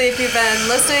 Obviously, if you've been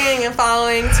listening and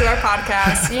following to our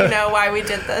podcast, you know why we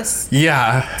did this.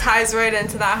 Yeah. Ties right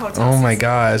into that hotel. Oh my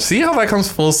gosh. See how that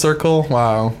comes full circle?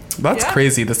 Wow. That's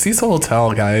crazy. The Cecil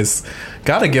Hotel, guys.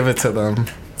 Gotta give it to them.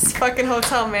 It's fucking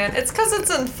hotel, man. It's because it's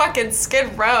in fucking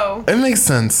Skid Row. It makes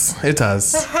sense. It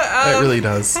does. It really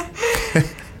does.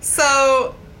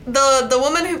 So, the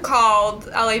woman who called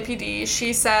LAPD,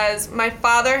 she says, my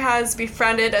father has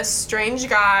befriended a strange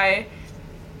guy.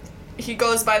 He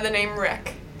goes by the name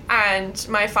Rick. And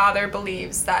my father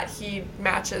believes that he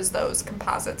matches those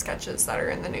composite sketches that are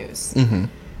in the news.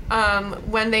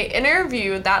 When they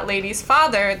interviewed that lady's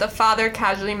father, the father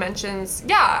casually mentions,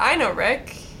 yeah, I know Rick.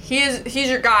 He's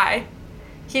your guy.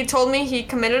 He told me he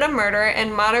committed a murder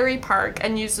in Monterey Park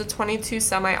and used a .22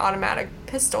 semi-automatic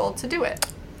pistol to do it.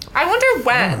 I wonder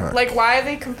when. Like, why are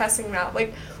they confessing now?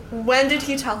 Like, when did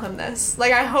he tell him this?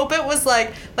 Like, I hope it was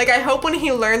like I hope when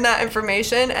he learned that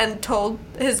information and told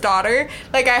his daughter,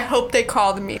 like, I hope they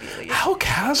called immediately. How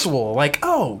casual. Like,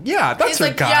 oh, yeah, that's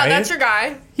your guy. Yeah, that's your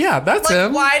guy. Yeah, that's like,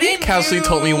 him. Why he casually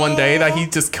told me one day that he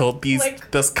just killed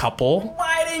this couple.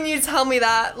 Why didn't you tell me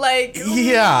that? Like,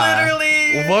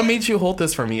 literally. What made you hold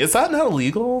this from me? Is that not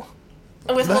illegal?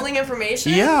 Withholding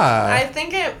information? Yeah. I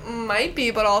think it might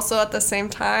be, but also at the same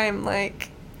time, like,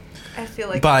 I feel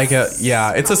like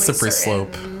it's a slippery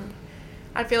slope.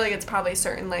 I feel like it's probably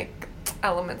certain, like,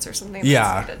 elements or something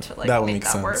that's needed to, like, that would make make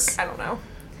that sense. Work. I don't know.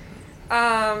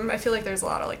 I feel like there's a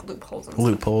lot of, like, loopholes and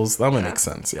Loopholes. That would make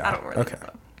sense, yeah. I don't really think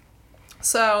so.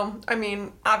 So, I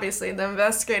mean, obviously, the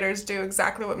investigators do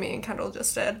exactly what me and Kendall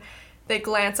just did. They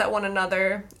glance at one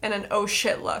another in an oh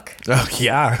shit look. Oh,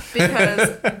 yeah.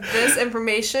 Because this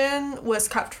information was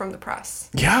kept from the press.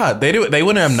 Yeah, they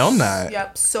wouldn't have known that.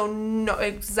 Yep. So, no,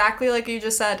 exactly like you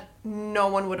just said, no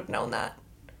one would have known that.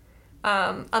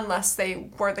 Unless they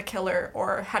were the killer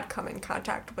or had come in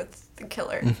contact with the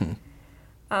killer.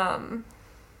 And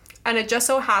it just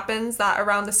so happens that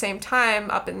around the same time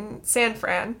up in San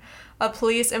Fran, a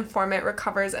police informant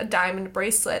recovers a diamond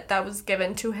bracelet that was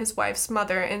given to his wife's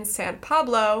mother in San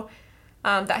Pablo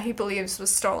that he believes was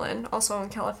stolen, also in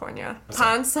California.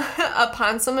 Upon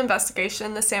some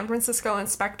investigation, the San Francisco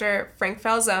inspector, Frank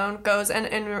Falzone, goes and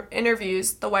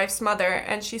interviews the wife's mother,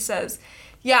 and she says,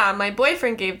 yeah, my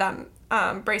boyfriend gave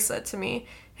that bracelet to me.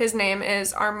 His name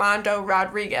is Armando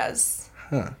Rodriguez.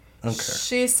 Huh. Okay.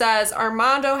 She says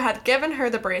Armando had given her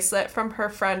the bracelet from her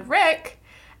friend Rick,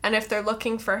 and if they're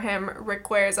looking for him, Rick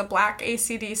wears a black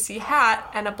AC/DC hat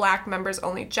and a black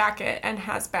members-only jacket and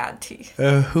has bad teeth.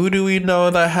 Who do we know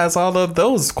that has all of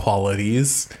those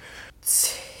qualities?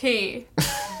 If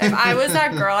I was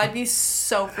that girl, I'd be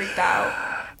so freaked out.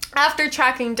 After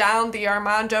tracking down the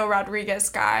Armando Rodriguez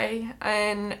guy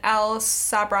in El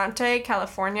Sabrante,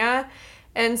 California,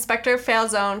 Inspector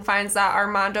Falzone finds that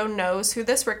Armando knows who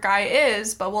this Rick guy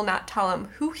is, but will not tell him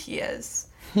who he is.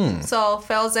 So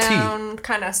Falzone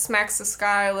kind of smacks this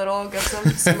guy a little, gives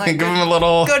him some like give him a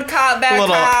little good cop, bad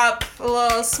cop, a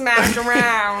little smash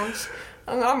around.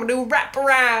 I'm gonna do wrap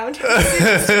around.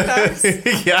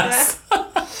 Yes.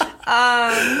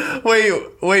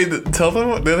 Wait. Tell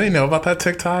them. Do they know about that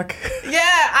TikTok? Yeah,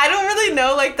 I don't really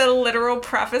know like the literal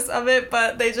preface of it,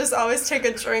 but they just always take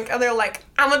a drink and they're like,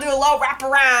 "I'm gonna do a little wrap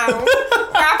around,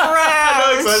 wrap around." I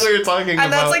know exactly what you're talking about.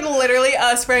 And that's like literally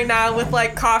us right now with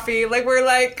like coffee. Like we're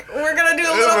gonna do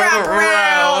a little wrap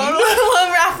around, a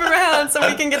little wrap around, so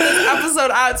we can get this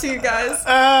episode out to you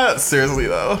guys. Seriously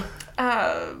though.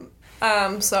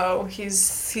 So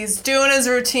he's doing his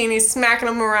routine. He's smacking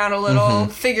him around a little,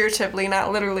 figuratively,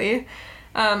 not literally.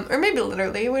 Or maybe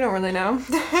literally. We don't really know.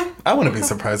 I wouldn't be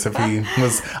surprised if he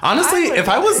was. Honestly, if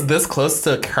I was this close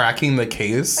to cracking the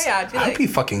case, I'd be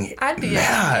fucking I'd be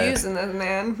mad. abusing this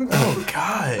man. Oh,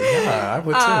 God. Yeah, I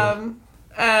would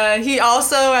too. He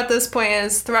also, at this point,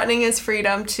 is threatening his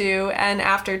freedom too, and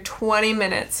after 20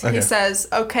 minutes, he says,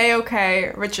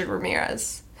 okay, Richard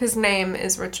Ramirez. His name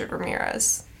is Richard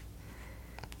Ramirez.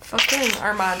 Fucking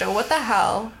Armando, what the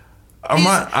hell?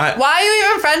 Why are you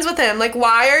even friends with him? Like,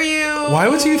 why are you... Why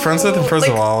would you be friends with him, first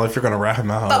of all, if you're going to rat him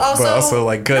out? But also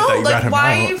like, good that you rat him out.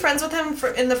 Why are you friends with him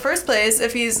in the first place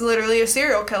if he's literally a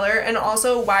serial killer? And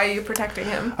also, why are you protecting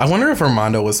him? I wonder if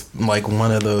Armando was, like,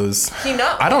 one of those... He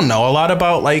knows. I don't know a lot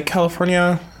about, like,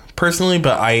 California, personally,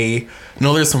 but I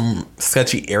know there's some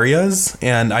sketchy areas.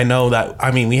 And I know that...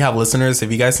 I mean, we have listeners.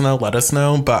 If you guys know, let us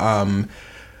know. But,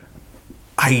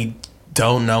 I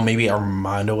don't know. Maybe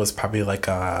Armando was probably like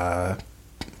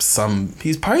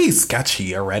he's probably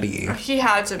sketchy already. He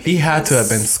had to be. He had to have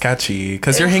been sketchy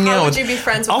because you're hanging out with. How would you be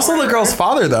friends with also the girl's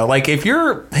father though? Like if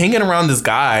you're hanging around this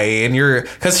guy and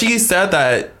because she said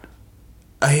that.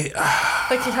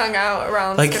 Like he hung out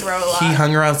around Skid Row a lot. He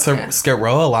hung around Skid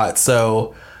Row a lot,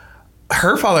 so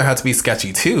her father had to be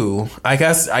sketchy too. I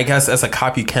guess as a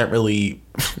cop you can't really,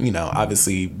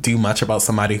 obviously do much about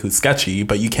somebody who's sketchy,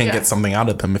 but you can get something out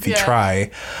of them if you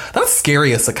try. That's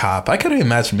scary as a cop. I couldn't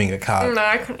imagine being a cop. No,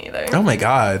 I couldn't either. Oh my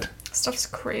God. Stuff's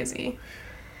crazy.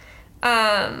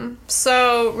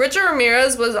 So Richard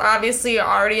Ramirez was obviously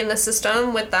already in the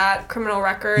system with that criminal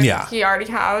record he already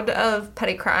had of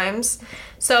petty crimes.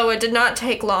 So it did not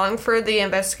take long for the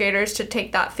investigators to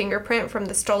take that fingerprint from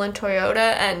the stolen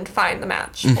Toyota and find the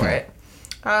match for it.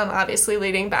 Obviously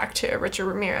leading back to Richard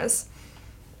Ramirez.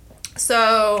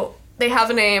 So they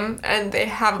have a name and they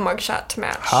have a mugshot to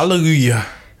match. Hallelujah.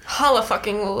 Holla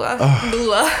fucking Lula.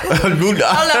 Lula.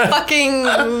 Holla fucking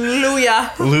Luya.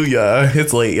 Luya.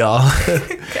 It's late, y'all.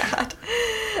 God.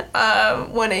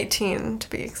 1:18 to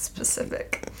be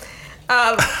specific.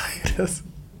 Yes.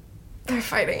 They're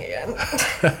fighting again.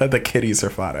 The kitties are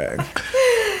fighting.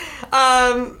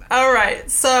 All right.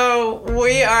 So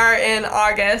we are in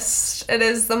August. It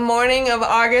is the morning of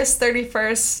August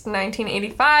 31st,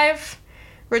 1985.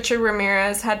 Richard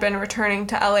Ramirez had been returning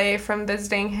to LA from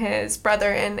visiting his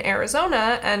brother in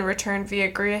Arizona and returned via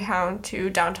Greyhound to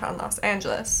downtown Los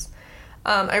Angeles.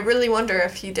 I really wonder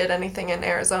if he did anything in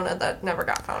Arizona that never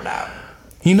got found out.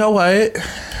 You know what?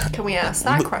 Can we ask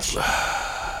that question?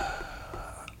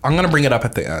 I'm going to bring it up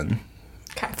at the end.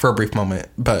 Okay. For a brief moment.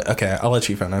 But, okay, I'll let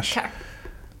you finish. Okay.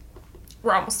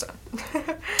 We're almost done.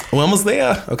 We're almost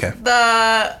there? Okay.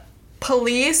 The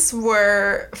police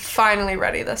were finally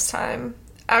ready this time.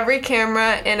 Every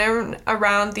camera in and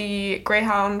around the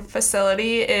Greyhound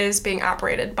facility is being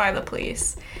operated by the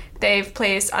police. They've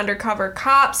placed undercover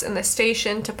cops in the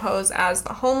station to pose as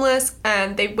the homeless,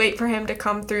 and they wait for him to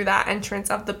come through that entrance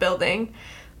of the building.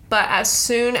 But as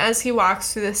soon as he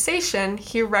walks through the station,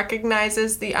 he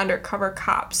recognizes the undercover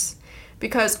cops.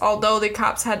 Because although the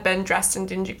cops had been dressed in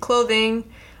dingy clothing,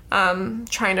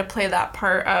 trying to play that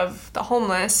part of the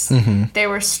homeless, they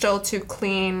were still too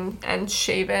clean and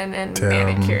shaven and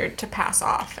manicured to pass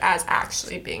off as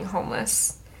actually being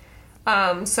homeless.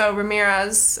 So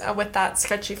Ramirez, with that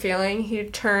sketchy feeling, he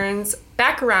turns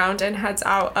back around and heads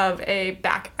out of a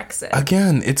back exit.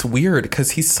 Again, it's weird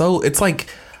because it's like,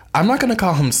 I'm not going to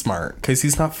call him smart because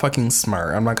he's not fucking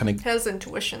smart. I'm not going to... He has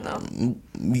intuition, though.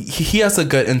 He has a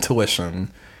good intuition.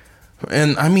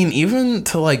 And, I mean, even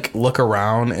to, like, look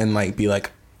around and, like, be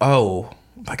like, oh,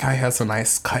 that guy has a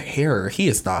nice cut hair. He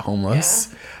is not homeless.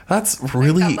 Yeah. That's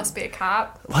really... Like, that must be a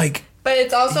cop. Like... But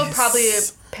it's also probably a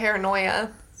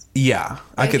paranoia. Yeah,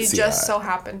 I could see that. He just so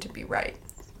happened to be right.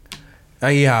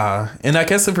 Yeah. And I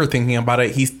guess if we're thinking about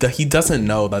it, he doesn't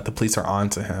know that the police are on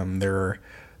to him. They're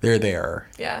there.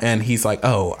 Yeah. And he's like,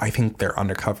 oh, I think they're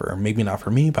undercover. Maybe not for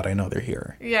me, but I know they're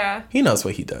here. Yeah. He knows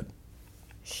what he did.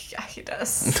 Yeah, he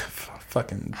does.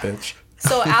 Fucking bitch.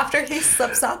 So after he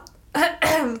slips out... that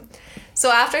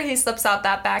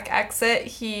back exit,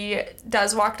 he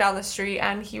does walk down the street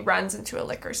and he runs into a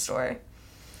liquor store.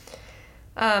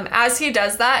 As he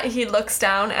does that, he looks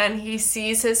down and he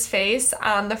sees his face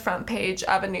on the front page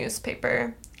of a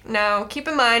newspaper. Now, keep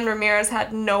in mind, Ramirez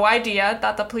had no idea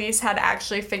that the police had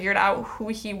actually figured out who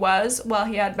he was while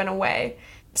he had been away.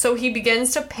 So he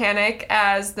begins to panic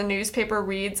as the newspaper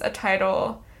reads a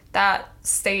title that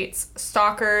states,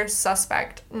 Stalker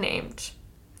Suspect Named.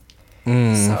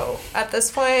 So, at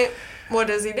this point, what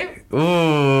does he do?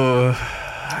 Ooh.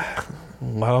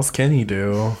 What else can he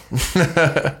do?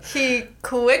 He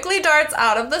quickly darts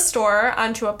out of the store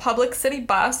onto a public city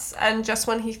bus, and just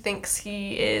when he thinks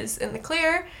he is in the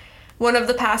clear, one of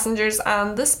the passengers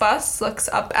on this bus looks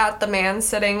up at the man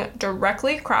sitting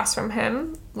directly across from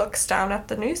him, looks down at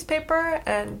the newspaper,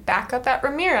 and back up at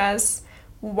Ramirez,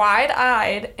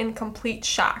 wide-eyed in complete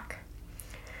shock.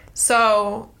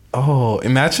 So... Oh,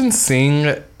 imagine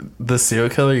seeing the serial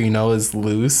killer you know is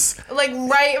loose. Like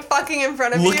right fucking in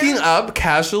front of you. Looking up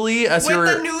casually as you're...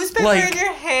 With the newspaper in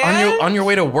your hand? On your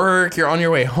way to work, you're on your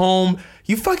way home.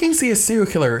 You fucking see a serial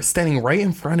killer standing right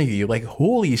in front of you. Like,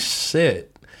 holy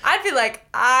shit. I'd be like,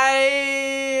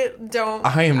 I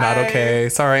am not okay.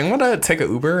 Sorry, I'm gonna take an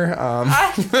Uber.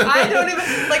 I don't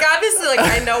even, like, obviously, like,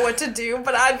 I know what to do,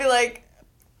 but I'd be like,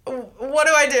 what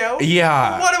do I do?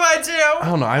 Yeah. What do I do? I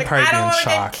don't know. I'd probably be in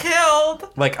shock. Get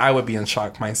killed. Like, I would be in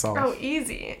shock myself. Oh,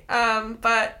 easy.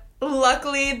 But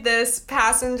luckily, this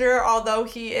passenger, although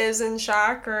he is in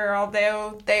shock, or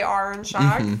although they are in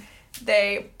shock,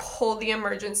 they pull the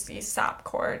emergency stop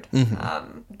cord.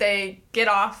 They get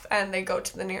off and they go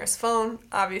to the nearest phone.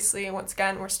 Obviously, once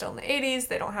again, we're still in the 80s.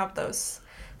 They don't have those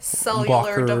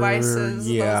cellular devices,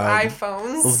 those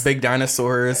iPhones, those big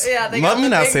dinosaurs. Yeah, they let got me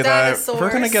not say dinosaurs. That.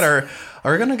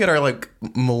 We're gonna get our like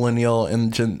millennial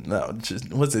and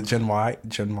was it Gen Y?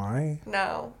 Gen Y?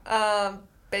 No,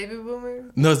 baby boomer.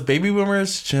 No, it's baby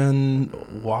boomers. Gen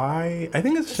Y. I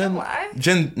think it's Gen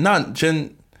Y. Not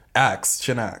Gen X.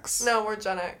 Gen X. No, we're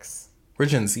Gen X. We're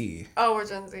Gen Z. Oh, we're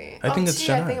Gen Z. I think it's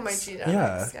Gen X. I think it might be Gen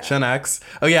X. Yeah, Gen X.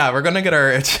 Oh yeah, we're gonna get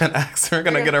our Gen X. We're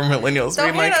gonna get our millennials.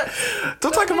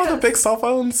 Don't talk about the big cell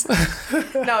phones.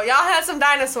 No, y'all had some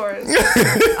dinosaurs.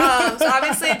 So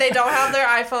obviously they don't have their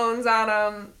iPhones on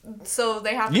them, so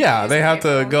they have to. Yeah, they have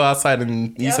to go outside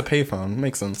and use a payphone.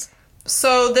 Makes sense.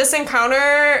 So this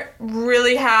encounter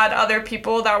really had other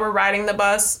people that were riding the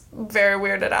bus very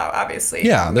weirded out, obviously.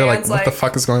 Yeah, they're like, what the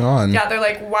fuck is going on? Yeah, they're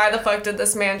like, why the fuck did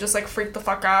this man just like freak the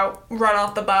fuck out, run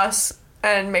off the bus,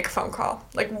 and make a phone call?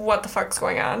 Like, what the fuck's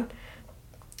going on?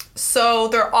 So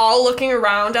they're all looking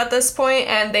around at this point,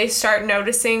 and they start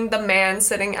noticing the man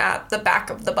sitting at the back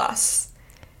of the bus.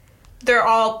 They're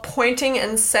all pointing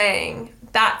and saying,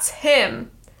 that's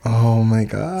him. Oh my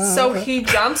god. So he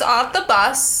jumps off the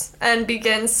bus and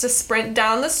begins to sprint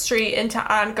down the street into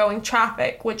ongoing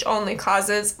traffic, which only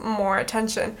causes more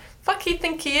attention. Fuck he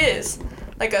think he is?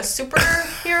 Like a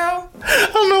superhero? I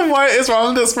don't know what is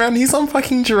wrong with this man. He's on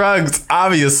fucking drugs.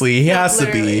 Obviously. He has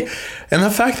literally. to be. And the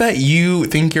fact that you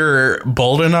think you're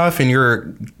bold enough and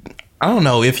you're... I don't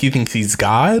know if you think he's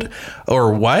God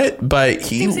or what, but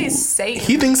he thinks he's Satan.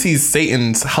 He thinks he's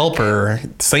Satan's helper,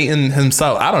 Satan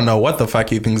himself. I don't know what the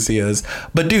fuck he thinks he is.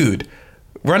 But dude,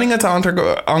 running into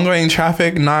ongoing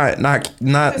traffic, not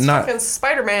fucking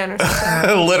Spider-Man or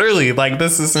something. Literally, like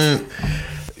this isn't.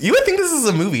 You would think this is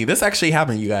a movie. This actually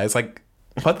happened, you guys. Like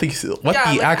the like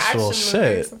actual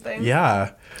shit.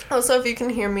 Yeah. Also, if you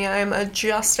can hear me, I'm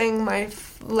adjusting my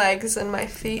legs and my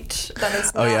feet. That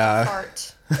is not a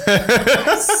fart.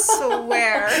 I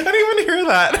swear. I didn't even hear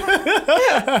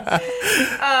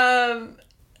that.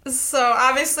 So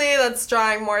obviously that's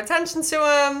drawing more attention to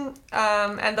him.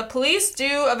 And the police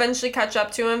do eventually catch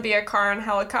up to him via car and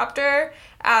helicopter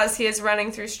as he is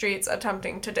running through streets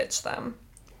attempting to ditch them.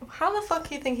 How the fuck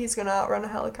do you think he's gonna outrun a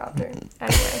helicopter?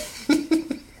 Anyway.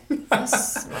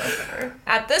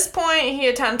 At this point, he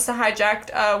attempts to hijack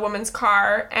a woman's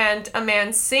car, and a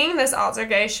man seeing this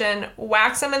altercation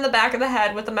whacks him in the back of the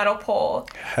head with a metal pole.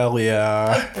 Hell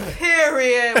yeah.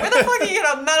 Period. Where the fuck are you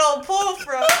get a metal pole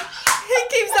from? He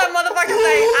keeps that motherfucking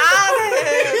thing out of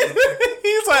him.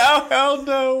 He's like, oh hell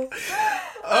no.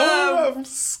 Oh, I'm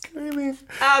screaming.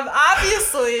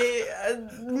 Obviously,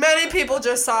 many people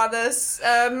just saw this.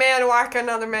 A man whack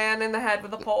another man in the head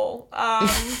with a pole.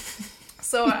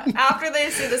 So after they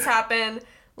see this happen,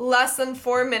 less than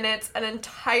 4 minutes, an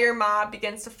entire mob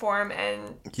begins to form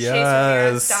and chase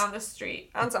Ramirez down the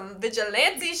street on some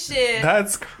vigilante shit.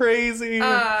 That's crazy.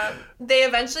 They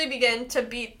eventually begin to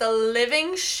beat the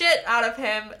living shit out of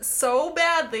him so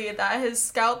badly that his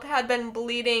scalp had been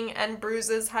bleeding and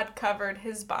bruises had covered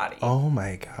his body. Oh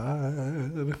my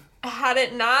god. Had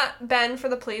it not been for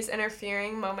the police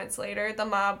interfering moments later, the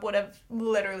mob would have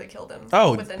literally killed him.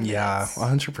 Within minutes.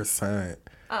 100%.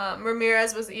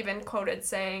 Ramirez was even quoted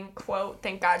saying, quote,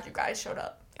 "Thank God you guys showed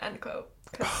up," end quote.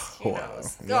 Because he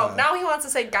knows. Yeah. Oh, now he wants to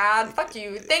say God. Fuck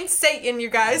you. Thanks, Satan, you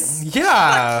guys.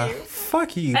 Yeah.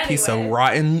 Fuck you, anyway. Piece of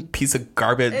rotten, piece of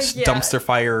garbage, dumpster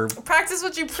fire. Practice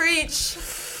what you preach.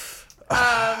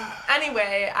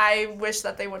 Anyway, I wish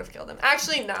that they would have killed him.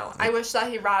 Actually, no. I wish that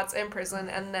he rots in prison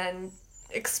and then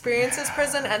experiences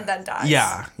prison and then dies.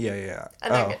 Yeah.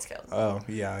 And then gets killed. Oh,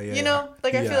 yeah. You know?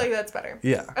 Like, I feel like that's better.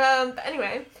 Yeah. But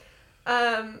anyway,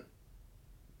 I'm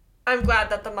glad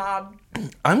that the mob...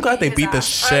 I'm glad they beat the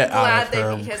shit out of him. I'm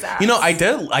glad they beat his ass. You know,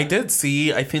 I did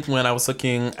see, I think when I was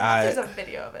looking at... There's a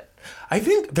video of it. I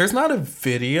think there's not a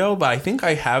video, but I think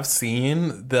I have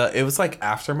seen it was like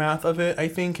aftermath of it, I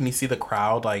think, and you see the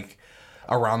crowd like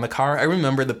around the car. I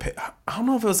remember I don't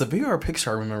know if it was a video or a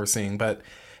picture I remember seeing, but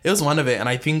it was one of it, and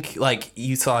I think like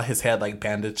you saw his head like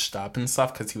bandaged up and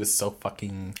stuff because he was so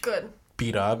fucking good.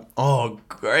 beat up. Oh,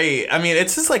 great. I mean,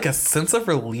 it's just like a sense of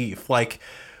relief. Like,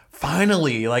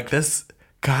 finally, like this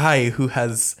guy who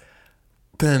has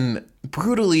been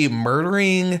brutally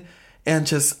murdering and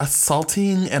just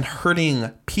assaulting and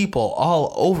hurting people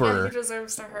all over. Yeah, he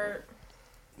deserves to hurt.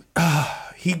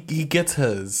 He gets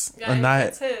his. Yeah, he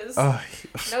gets his.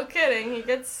 No kidding. He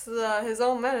gets his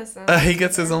own medicine. He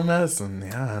gets his own medicine,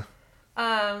 yeah.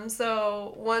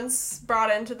 So once brought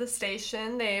into the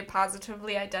station, they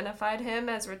positively identified him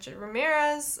as Richard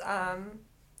Ramirez,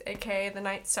 aka the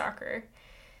Night Stalker.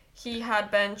 He had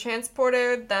been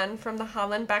transported then from the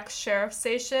Hollenbeck Sheriff's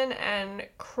Station, and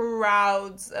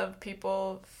crowds of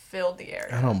people filled the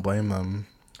area. I don't blame them.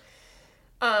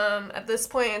 At this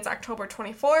point, it's October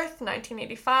 24th,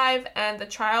 1985, and the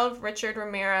trial of Richard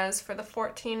Ramirez for the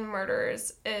 14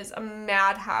 murders is a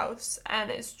madhouse and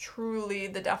is truly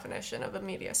the definition of a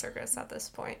media circus at this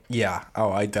point. Yeah.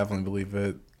 Oh, I definitely believe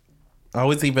it. I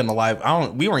was even alive.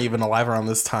 We weren't even alive around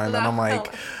this time, and I'm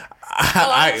like,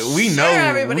 we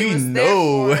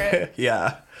know.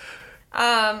 Yeah.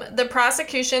 The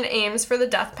prosecution aims for the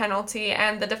death penalty,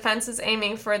 and the defense is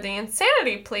aiming for the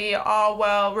insanity plea, all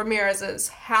while Ramirez is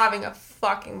having a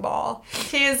fucking ball.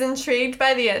 He is intrigued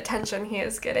by the attention he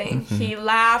is getting. Mm-hmm. He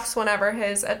laughs whenever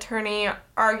his attorney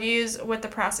argues with the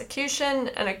prosecution,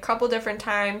 and a couple different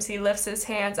times he lifts his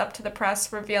hands up to the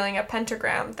press, revealing a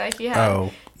pentagram that he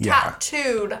had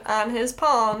tattooed on his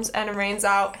palms, and rains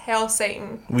out, "Hail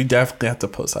Satan." We definitely have to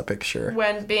post that picture.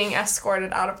 When being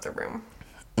escorted out of the room.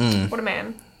 What a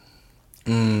man.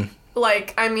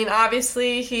 Like, I mean,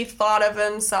 obviously he thought of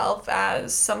himself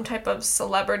as some type of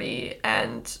celebrity,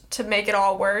 and to make it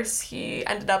all worse, he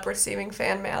ended up receiving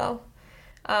fan mail.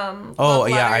 I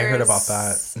heard about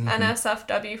that. Mm-hmm.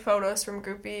 NSFW photos from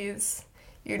groupies,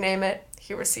 you name it,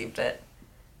 he received it.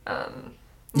 Why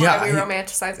are we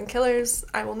romanticizing killers?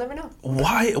 I will never know.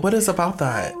 Why? What is about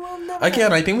that? I will never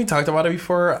Again, know. I think we talked about it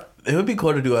before. It would be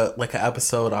cool to do an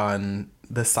episode on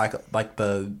the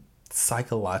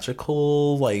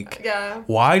psychological,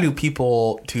 why do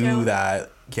people do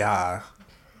that? Yeah.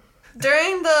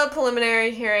 During the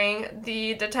preliminary hearing,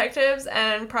 the detectives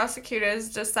and prosecutors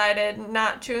decided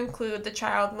not to include the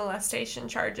child molestation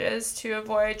charges to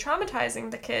avoid traumatizing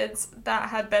the kids that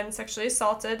had been sexually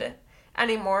assaulted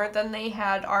any more than they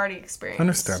had already experienced.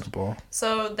 Understandable.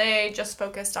 So they just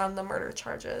focused on the murder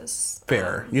charges.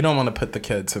 Fair. You don't want to put the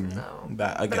kids in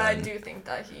that again. But I do think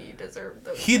that he deserved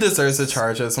those. He deserves the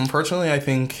charges. Unfortunately, I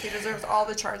think he deserves all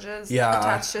the charges. Yeah.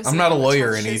 Attached to I'm not a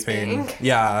lawyer or anything.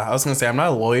 Yeah, I was gonna say I'm not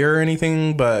a lawyer or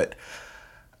anything, but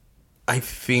I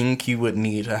think you would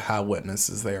need to have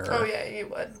witnesses there. Oh yeah, you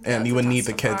would. And you would need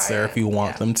the kids there if you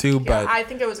want them to. But I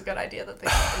think it was a good idea that they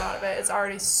took them out of it. It's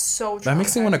already so traumatizing. That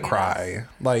makes me want to cry.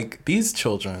 Like, these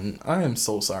children, I am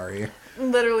so sorry.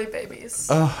 Literally babies.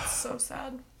 Ugh. So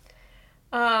sad.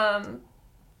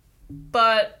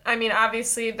 But I mean,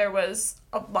 obviously there was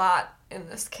a lot in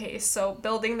this case. So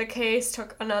building the case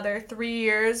took another 3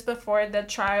 years before the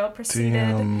trial proceeded.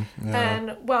 Damn, yeah.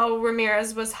 And, well,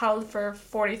 Ramirez was held for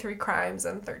 43 crimes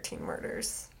and 13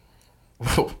 murders.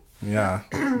 Whoa. Yeah,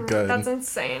 good. That's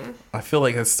insane. I feel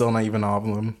like it's still not even all of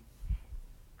them.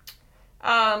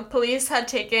 Police had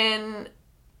taken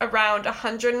around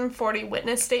 140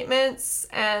 witness statements,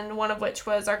 and one of which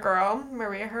was our girl,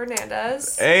 Maria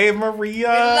Hernandez. Hey, Maria.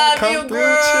 We love you,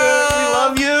 girl. We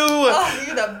love you. Oh,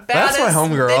 you're the baddest. That's my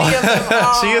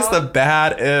homegirl. She is the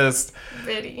baddest.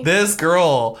 Biddy. This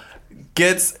girl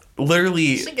gets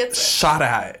literally gets shot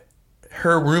at.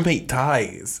 Her roommate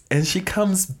dies, and she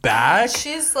comes back.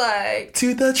 She's like,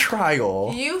 to the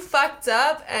trial. You fucked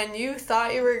up, and you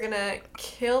thought you were gonna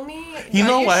kill me. You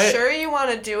know what? Are you sure you want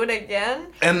to do it again?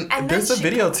 And there's a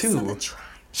video too.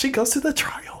 She goes to the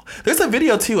trial. There's a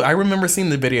video too. I remember seeing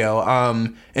the video.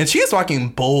 And she is walking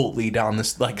boldly down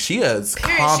this. Like, she is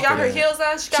confident. She got her heels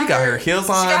on. She got her heels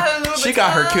on. She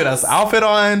got her cute ass outfit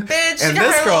on. Bitch, and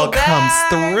this girl comes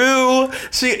through.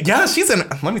 She's in.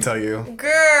 Let me tell you,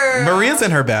 girl. Maria's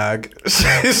in her bag.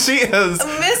 She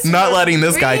is not letting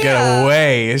this guy get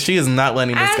away. She is not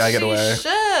letting this guy get away.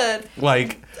 Should.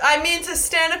 Like. I mean, to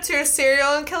stand up to a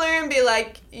serial killer and be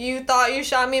like, you thought you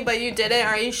shot me, but you didn't.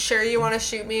 Are you sure you want to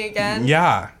shoot me again?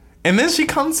 Yeah. And then she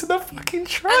comes to the fucking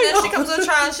trial. And then she comes to the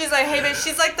trial and she's like, hey, bitch.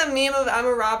 She's like the meme of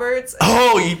Emma Roberts.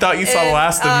 Oh, you thought you saw the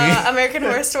last of me? American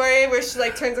Horror Story, where she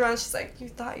like turns around and she's like, you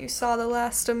thought you saw the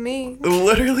last of me.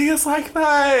 Literally, it's like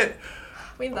that.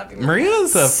 We love you,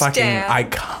 Maria's a fucking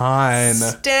icon.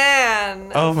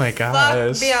 Stan. Oh my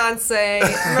gosh. Fuck Beyonce.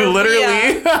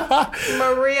 Literally.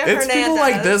 Maria Hernandez. It's people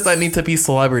like this that need to be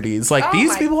celebrities. Like,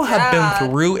 these people have been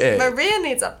through it. Maria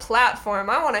needs a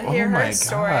platform. I want to hear her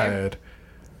story. God.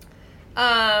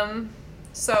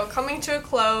 So, coming to a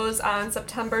close on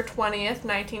September 20th,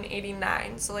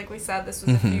 1989. So, like we said, this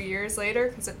was a few years later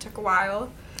because it took a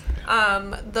while.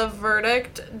 The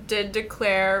verdict did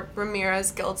declare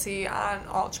Ramirez guilty on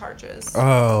all charges.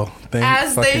 Oh, thank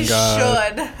As they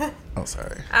God. should. Oh,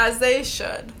 sorry. As they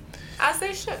should. As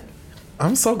they should.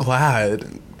 I'm so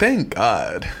glad. Thank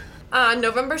God.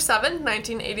 November 7th,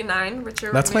 1989,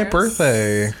 Richard That's Ramirez. my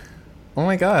birthday. Oh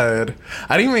my God.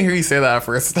 I didn't even hear you say that at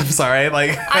first. I'm sorry.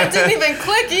 I didn't even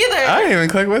click either. I didn't even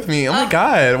click with me. Oh my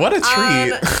God. What a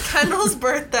treat. Kendall's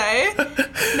birthday,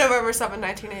 November 7th,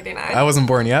 1989. I wasn't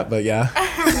born yet, but yeah.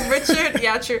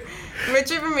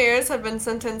 Richard Ramirez had been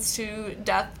sentenced to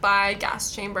death by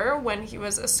gas chamber when he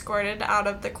was escorted out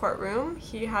of the courtroom.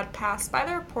 He had passed by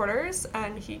the reporters,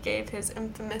 and he gave his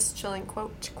infamous chilling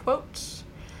quote,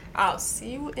 "I'll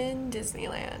see you in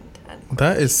Disneyland."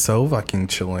 That is so fucking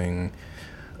chilling.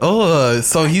 Oh,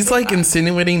 so he's like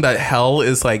insinuating that hell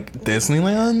is like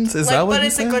Disneyland? Is that what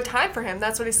he's saying? But it's a good time for him.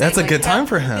 That's what he's saying. That's a good time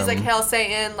for him. He's like, hail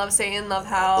Satan, love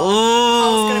hell.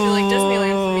 Hell's gonna be like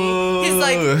Disneyland for me.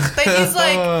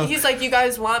 He's like, you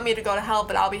guys want me to go to hell,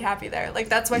 but I'll be happy there. Like,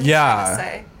 that's what he's trying to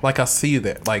say. Like, I'll see you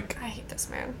there. Like, I hate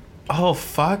this man. Oh,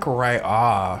 fuck right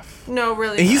off. No,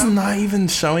 really. He's not even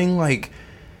showing like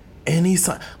any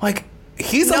sign. Like,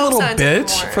 he's a little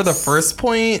bitch for the first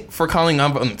point for calling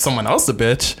up someone else a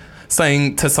bitch,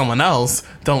 saying to someone else,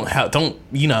 don't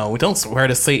swear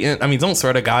to Satan. I mean, don't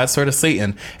swear to God, swear to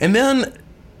Satan. And then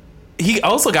he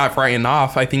also got frightened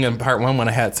off, I think in part 1 when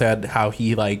I had said how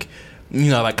he like,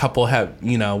 that couple had,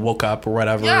 woke up or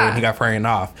whatever, and he got frightened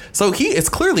off. So he is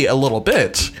clearly a little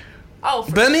bitch. Oh,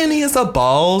 but then he has the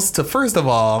balls to, first of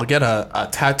all, get a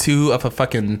tattoo of a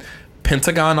fucking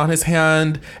pentagon on his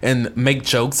hand and make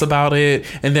jokes about it,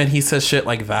 and then he says shit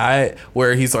like that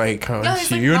where he's like, I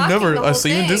see you in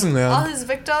Disneyland. All his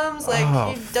victims, he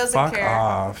doesn't fuck care.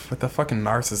 Off with the fucking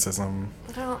narcissism.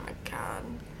 Oh my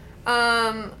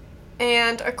God.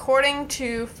 And according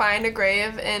to Find a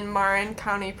Grave in Marin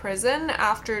County Prison,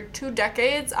 after 2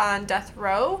 decades on death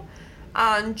row,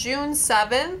 on June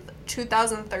 7th,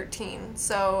 2013.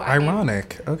 So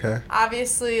ironic. Okay.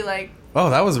 Obviously, oh,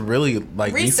 that was really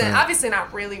recent. Obviously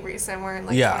not really recent. We're in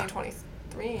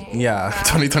 2023. Yeah,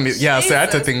 2020. Yeah, so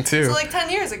that's a thing too. So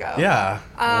 10 years ago. Yeah.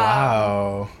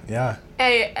 Wow. Yeah.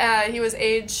 He was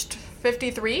aged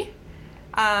 53.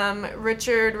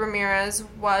 Richard Ramirez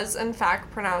was in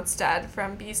fact pronounced dead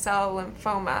from B-cell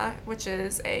lymphoma, which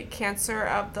is a cancer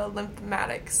of the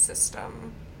lymphatic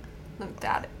system.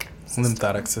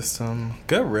 Lymphatic system.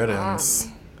 Good riddance.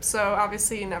 So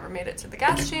obviously he never made it to the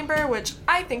gas chamber, which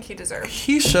I think he deserved.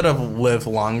 He should have lived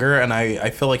longer, and I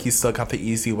feel like he still got the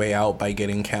easy way out by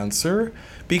getting cancer,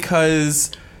 because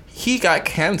he got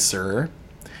cancer.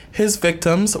 His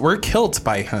victims were killed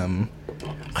by him.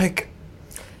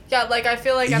 Yeah, I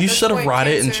feel like you should have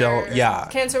rotted in jail. Yeah.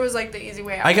 Cancer was the easy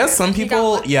way out. I guess some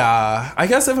people, I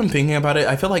guess if I'm thinking about it,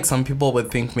 I feel like some people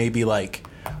would think maybe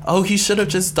oh, he should have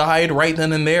just died right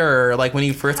then and there, when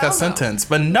he first got sentenced.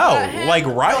 But no,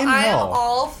 rot in hell. I am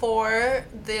all for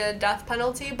the death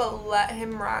penalty, but let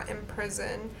him rot in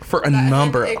prison. For let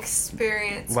him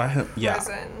experience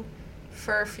prison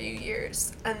for a few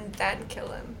years, and then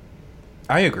kill him.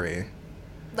 I agree.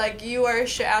 You are a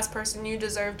shit-ass person. You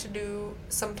deserve to do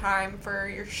some time for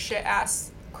your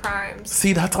shit-ass crimes.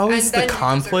 See, that's always the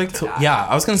conflict. Yeah,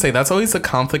 I was going to say, that's always the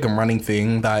conflict and running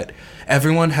thing, that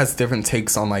everyone has different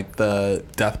takes on, the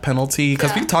death penalty.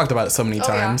 Because we've talked about it so many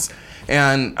times.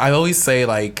 Yeah. And I always say,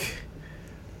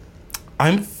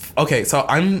 I'm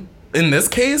in this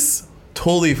case,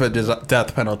 totally for the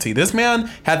death penalty. This man,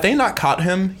 had they not caught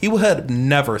him, he would have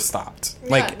never stopped.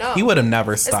 He would have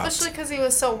never stopped. Especially because he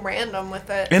was so random with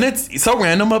it. And it's so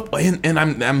random, and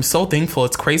I'm so thankful.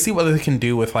 It's crazy what they can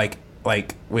do with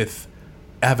with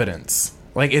evidence.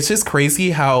 It's just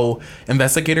crazy how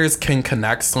investigators can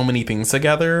connect so many things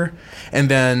together and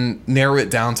then narrow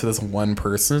it down to this one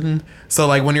person. So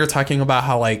when you're talking about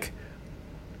how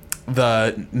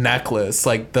the necklace,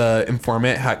 the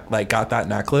informant had got that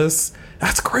necklace,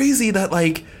 that's crazy that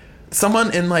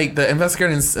someone in the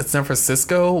investigator in San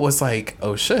Francisco was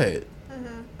oh shit,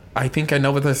 I think I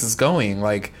know where this is going.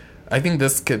 I think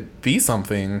this could be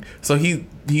something. So he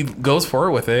goes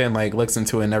forward with it and looks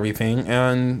into it and everything,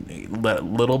 and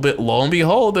little bit, lo and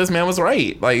behold, this man was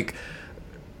right.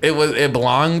 It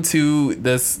belonged to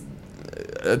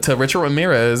to Richard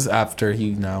Ramirez after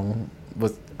he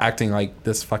was acting like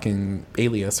this fucking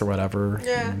alias or whatever.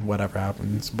 Yeah. And whatever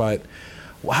happens. But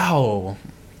wow,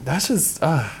 that's just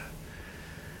wow.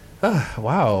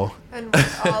 And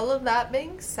with all of that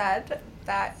being said,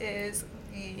 that is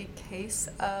the case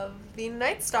of the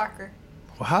Night Stalker.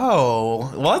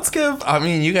 Wow. Let's give, I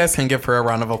mean, you guys can give her a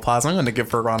round of applause. I'm going to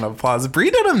give her a round of applause. Bree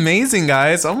did amazing,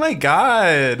 guys. Oh my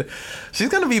God. She's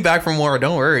going to be back for more.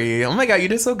 Don't worry. Oh my God, you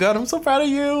did so good. I'm so proud of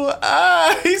you.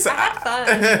 I had fun.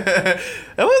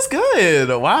 It was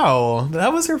good. Wow.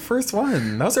 That was her first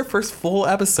one. That was her first full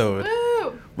episode.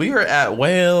 Woo. We were at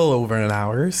well over an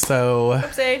hour, so.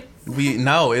 Oopsie.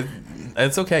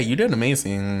 It's okay. You did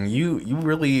amazing. You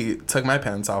really took my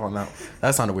pants off on that.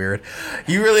 That sounded weird.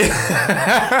 You really.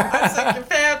 I took your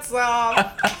pants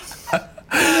off.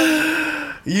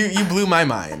 You blew my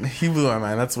mind. You blew my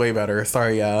mind. That's way better.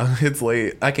 Sorry, yeah. It's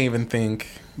late. I can't even think.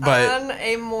 But on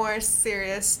a more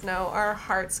serious note, our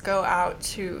hearts go out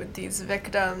to these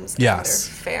victims yes.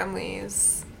 and their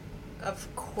families.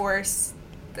 Of course,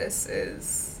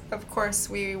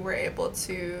 we were able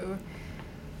to,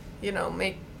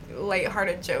 make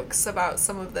lighthearted jokes about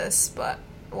some of this, but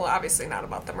obviously not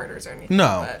about the murders or anything.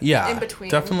 No, but yeah, in between,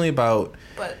 definitely about.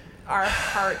 But our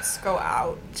hearts go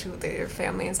out to their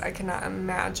families. I cannot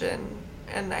imagine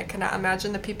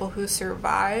the people who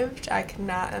survived. I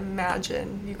cannot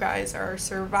imagine. You guys are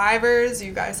survivors.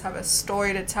 You guys have a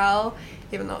story to tell,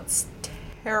 even though it's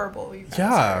terrible. You guys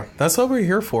are that's what we're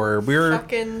here for. We're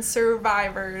fucking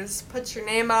survivors. Put your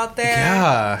name out there.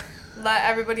 Yeah. Let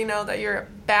everybody know that you're a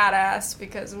badass,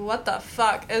 because what the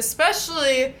fuck?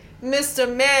 Especially Mr.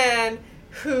 Man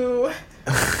who...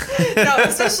 no,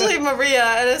 especially Maria,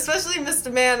 and especially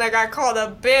Mr. Man that got called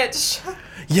a bitch.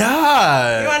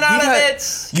 Yeah. You are not a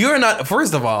bitch. You are not...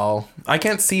 First of all, I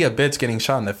can't see a bitch getting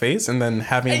shot in the face and then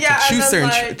having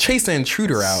to chase the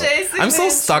intruder out. I'm so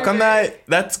stuck on that.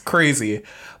 That's crazy.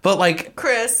 But like...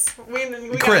 Chris.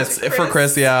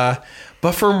 Chris, yeah.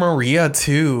 But for Maria,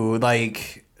 too,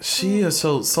 like... She is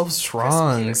so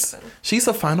strong. She's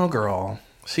a final girl.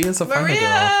 She is a final girl.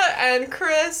 Maria and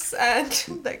Chris and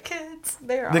the kids.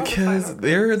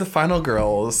 They're the final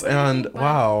girls. And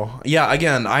wow. Yeah,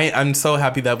 again, I'm so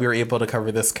happy that we were able to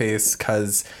cover this case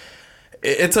because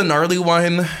it's a gnarly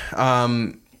one.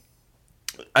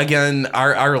 Again,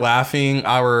 our laughing,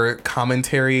 our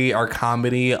commentary, our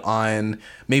comedy on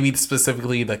maybe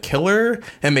specifically the killer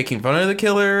and making fun of the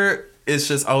killer is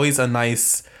just always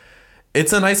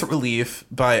it's a nice relief,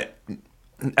 but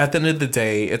at the end of the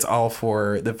day, it's all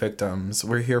for the victims.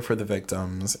 We're here for the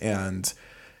victims, and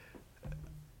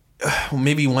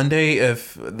maybe one day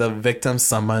if the victim,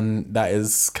 someone that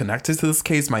is connected to this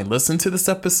case, might listen to this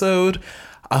episode,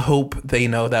 I hope they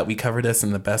know that we covered this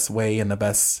in the best way, in the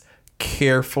best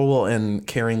careful and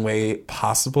caring way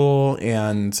possible,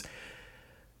 and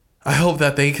I hope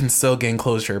that they can still gain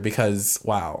closure because,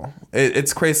 wow,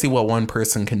 it's crazy what one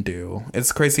person can do.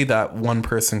 It's crazy that one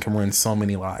person can ruin so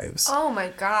many lives. Oh my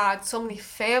God, so many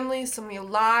families, so many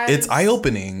lives. It's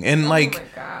eye-opening. And like, oh my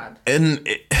God. And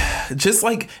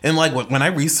when I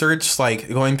researched, like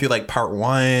going through like part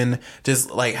 1, just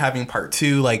like having part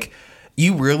 2, like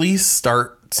you really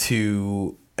start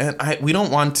to... And we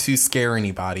don't want to scare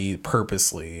anybody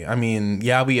purposely. I mean,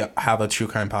 yeah, we have a true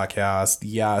crime podcast.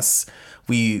 Yes,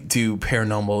 we do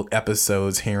paranormal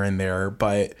episodes here and there.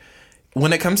 But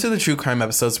when it comes to the true crime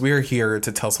episodes, we are here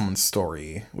to tell someone's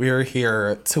story. We are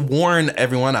here to warn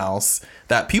everyone else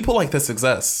that people like this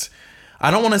exist.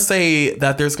 I don't want to say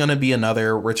that there's going to be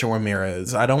another Richard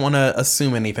Ramirez. I don't want to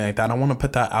assume anything like that. I don't want to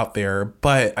put that out there.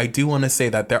 But I do want to say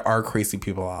that there are crazy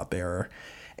people out there.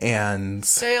 And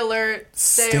stay alert.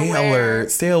 Stay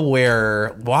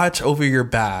aware. Watch over your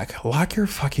back. Lock your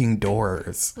fucking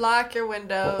doors. Lock your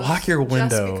windows.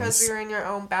 Just because you're in your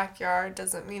own backyard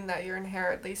doesn't mean that you're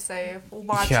inherently safe.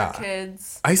 Watch your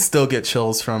kids. I still get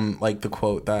chills from like the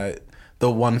quote that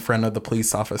the one friend of the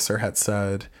police officer had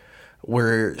said,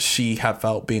 where she had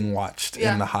felt being watched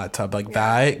in the hot tub. Like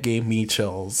that gave me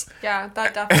chills. Yeah,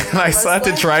 that definitely. And I still had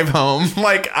to drive home.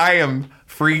 Like I am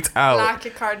freaked out. Lock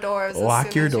your car doors.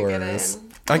 Lock your doors.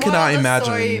 I cannot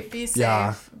imagine. Be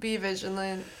safe. Be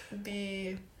vigilant.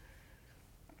 Pay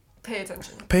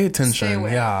attention. Pay attention.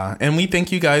 Yeah. And we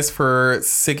thank you guys for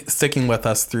sticking with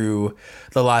us through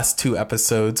the last 2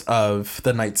 episodes of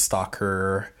The Night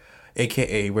Stalker,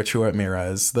 aka Richard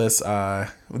Ramirez. This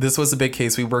was a big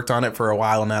case. We worked on it for a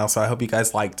while now, so I hope you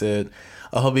guys liked it.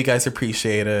 I hope you guys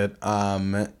appreciate it.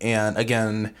 And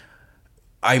again,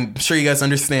 I'm sure you guys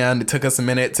understand it took us a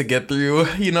minute to get through,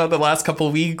 the last couple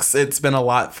of weeks. It's been a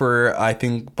lot for, I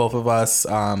think, both of us.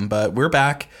 But we're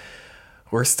back.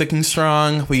 we're sticking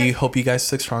strong. We hope you guys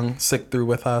stick through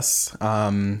with us.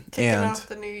 Kicking off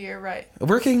the new year right.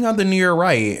 We're kicking off the new year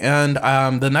right. And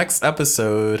the next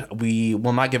episode, we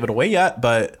will not give it away yet,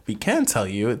 but we can tell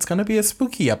you it's going to be a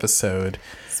spooky episode.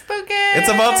 Spooky! It's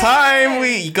about time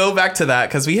we go back to that,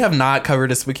 because we have not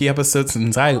covered a spooky episode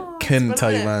since I couldn't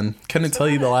tell you when. Couldn't tell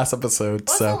you the last episode.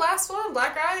 What's the last one?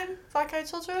 Black Eyed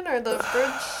Children, or the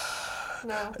Bridge?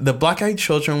 No. The Black Eyed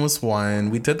Children was one.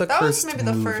 We did the cursed movies.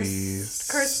 That was maybe the first.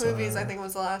 Cursed movies, I think,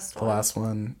 was the last one. The last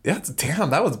one. Yeah,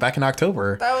 damn, that was back in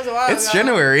October. That was a while ago. It's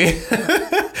January.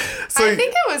 So, I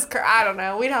think it was, I don't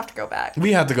know. We'd have to go back.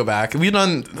 We have to go back. We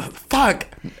done,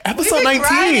 episode 19.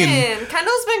 Grinding.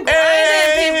 Kendall's been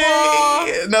grinding,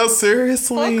 people. No,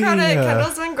 seriously. Full credit.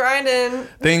 Kendall's been grinding.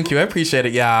 Thank you. I appreciate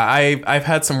it. Yeah, I've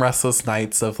had some restless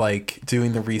nights of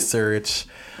doing the research.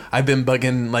 I've been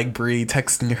bugging Bree,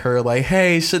 texting her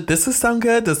hey, should this sound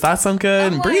good? Does that sound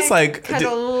good? And Bree's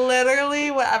Kendall, literally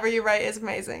whatever you write is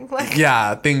amazing.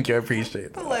 Yeah, thank you. I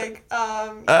appreciate that.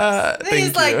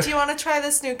 He's do you want to try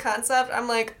this new concept? I'm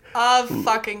of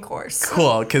fucking course.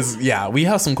 Cool, because we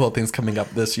have some cool things coming up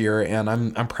this year, and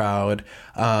I'm proud.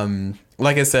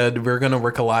 Like I said, we're gonna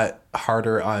work a lot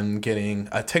harder on getting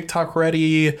a TikTok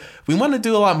ready. We want to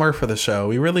do a lot more for the show.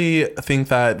 We really think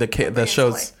that the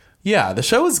show's. Yeah, the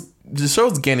show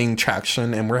is gaining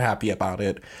traction, and we're happy about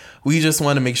it. We just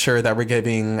want to make sure that we're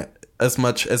giving as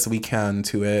much as we can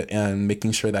to it and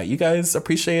making sure that you guys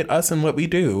appreciate us and what we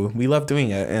do. We love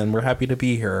doing it, and we're happy to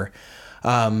be here.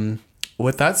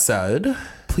 With that said,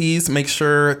 please make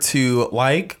sure to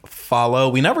follow.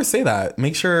 We never say that.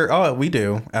 Make sure, we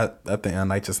do at the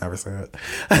end. I just never say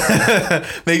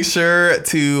it. Make sure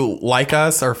to like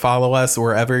us or follow us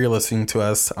wherever you're listening to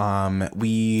us.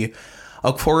 We...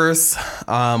 Of course,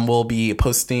 we'll be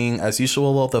posting, as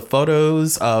usual, the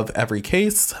photos of every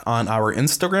case on our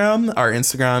Instagram. Our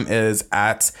Instagram is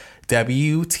at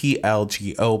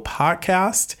WTLGO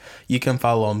Podcast. You can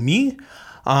follow me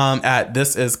at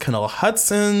This Is Canela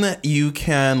Hudson. You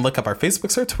can look up our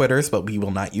Facebooks or Twitters, but we will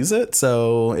not use it.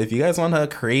 So if you guys want to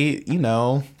create,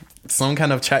 some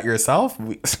kind of chat yourself,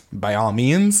 by all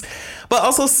means. But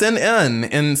also send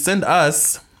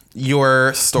us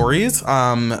your stories.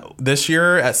 This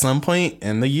year, at some point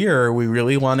in the year, we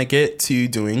really want to get to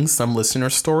doing some listener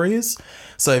stories.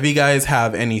 So if you guys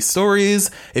have any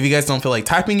stories, if you guys don't feel like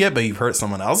typing it, but you've heard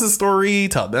someone else's story,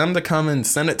 tell them to come and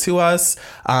send it to us.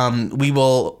 We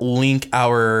will link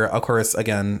our, of course,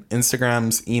 again,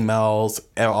 Instagrams, emails,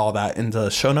 and all that in the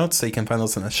show notes, so you can find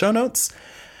those in the show notes.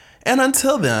 And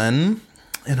until then,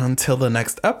 and until the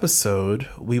next episode,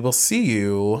 we will see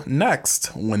you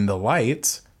next when the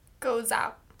light goes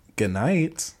out. Good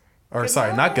night. Or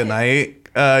sorry, not good night.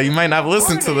 You might not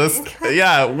listen to this.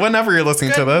 Yeah, whenever you're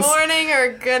listening to this. Good morning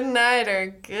or good night or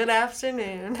good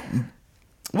afternoon.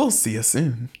 We'll see you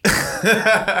soon.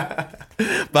 Bye.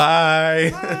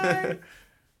 Bye.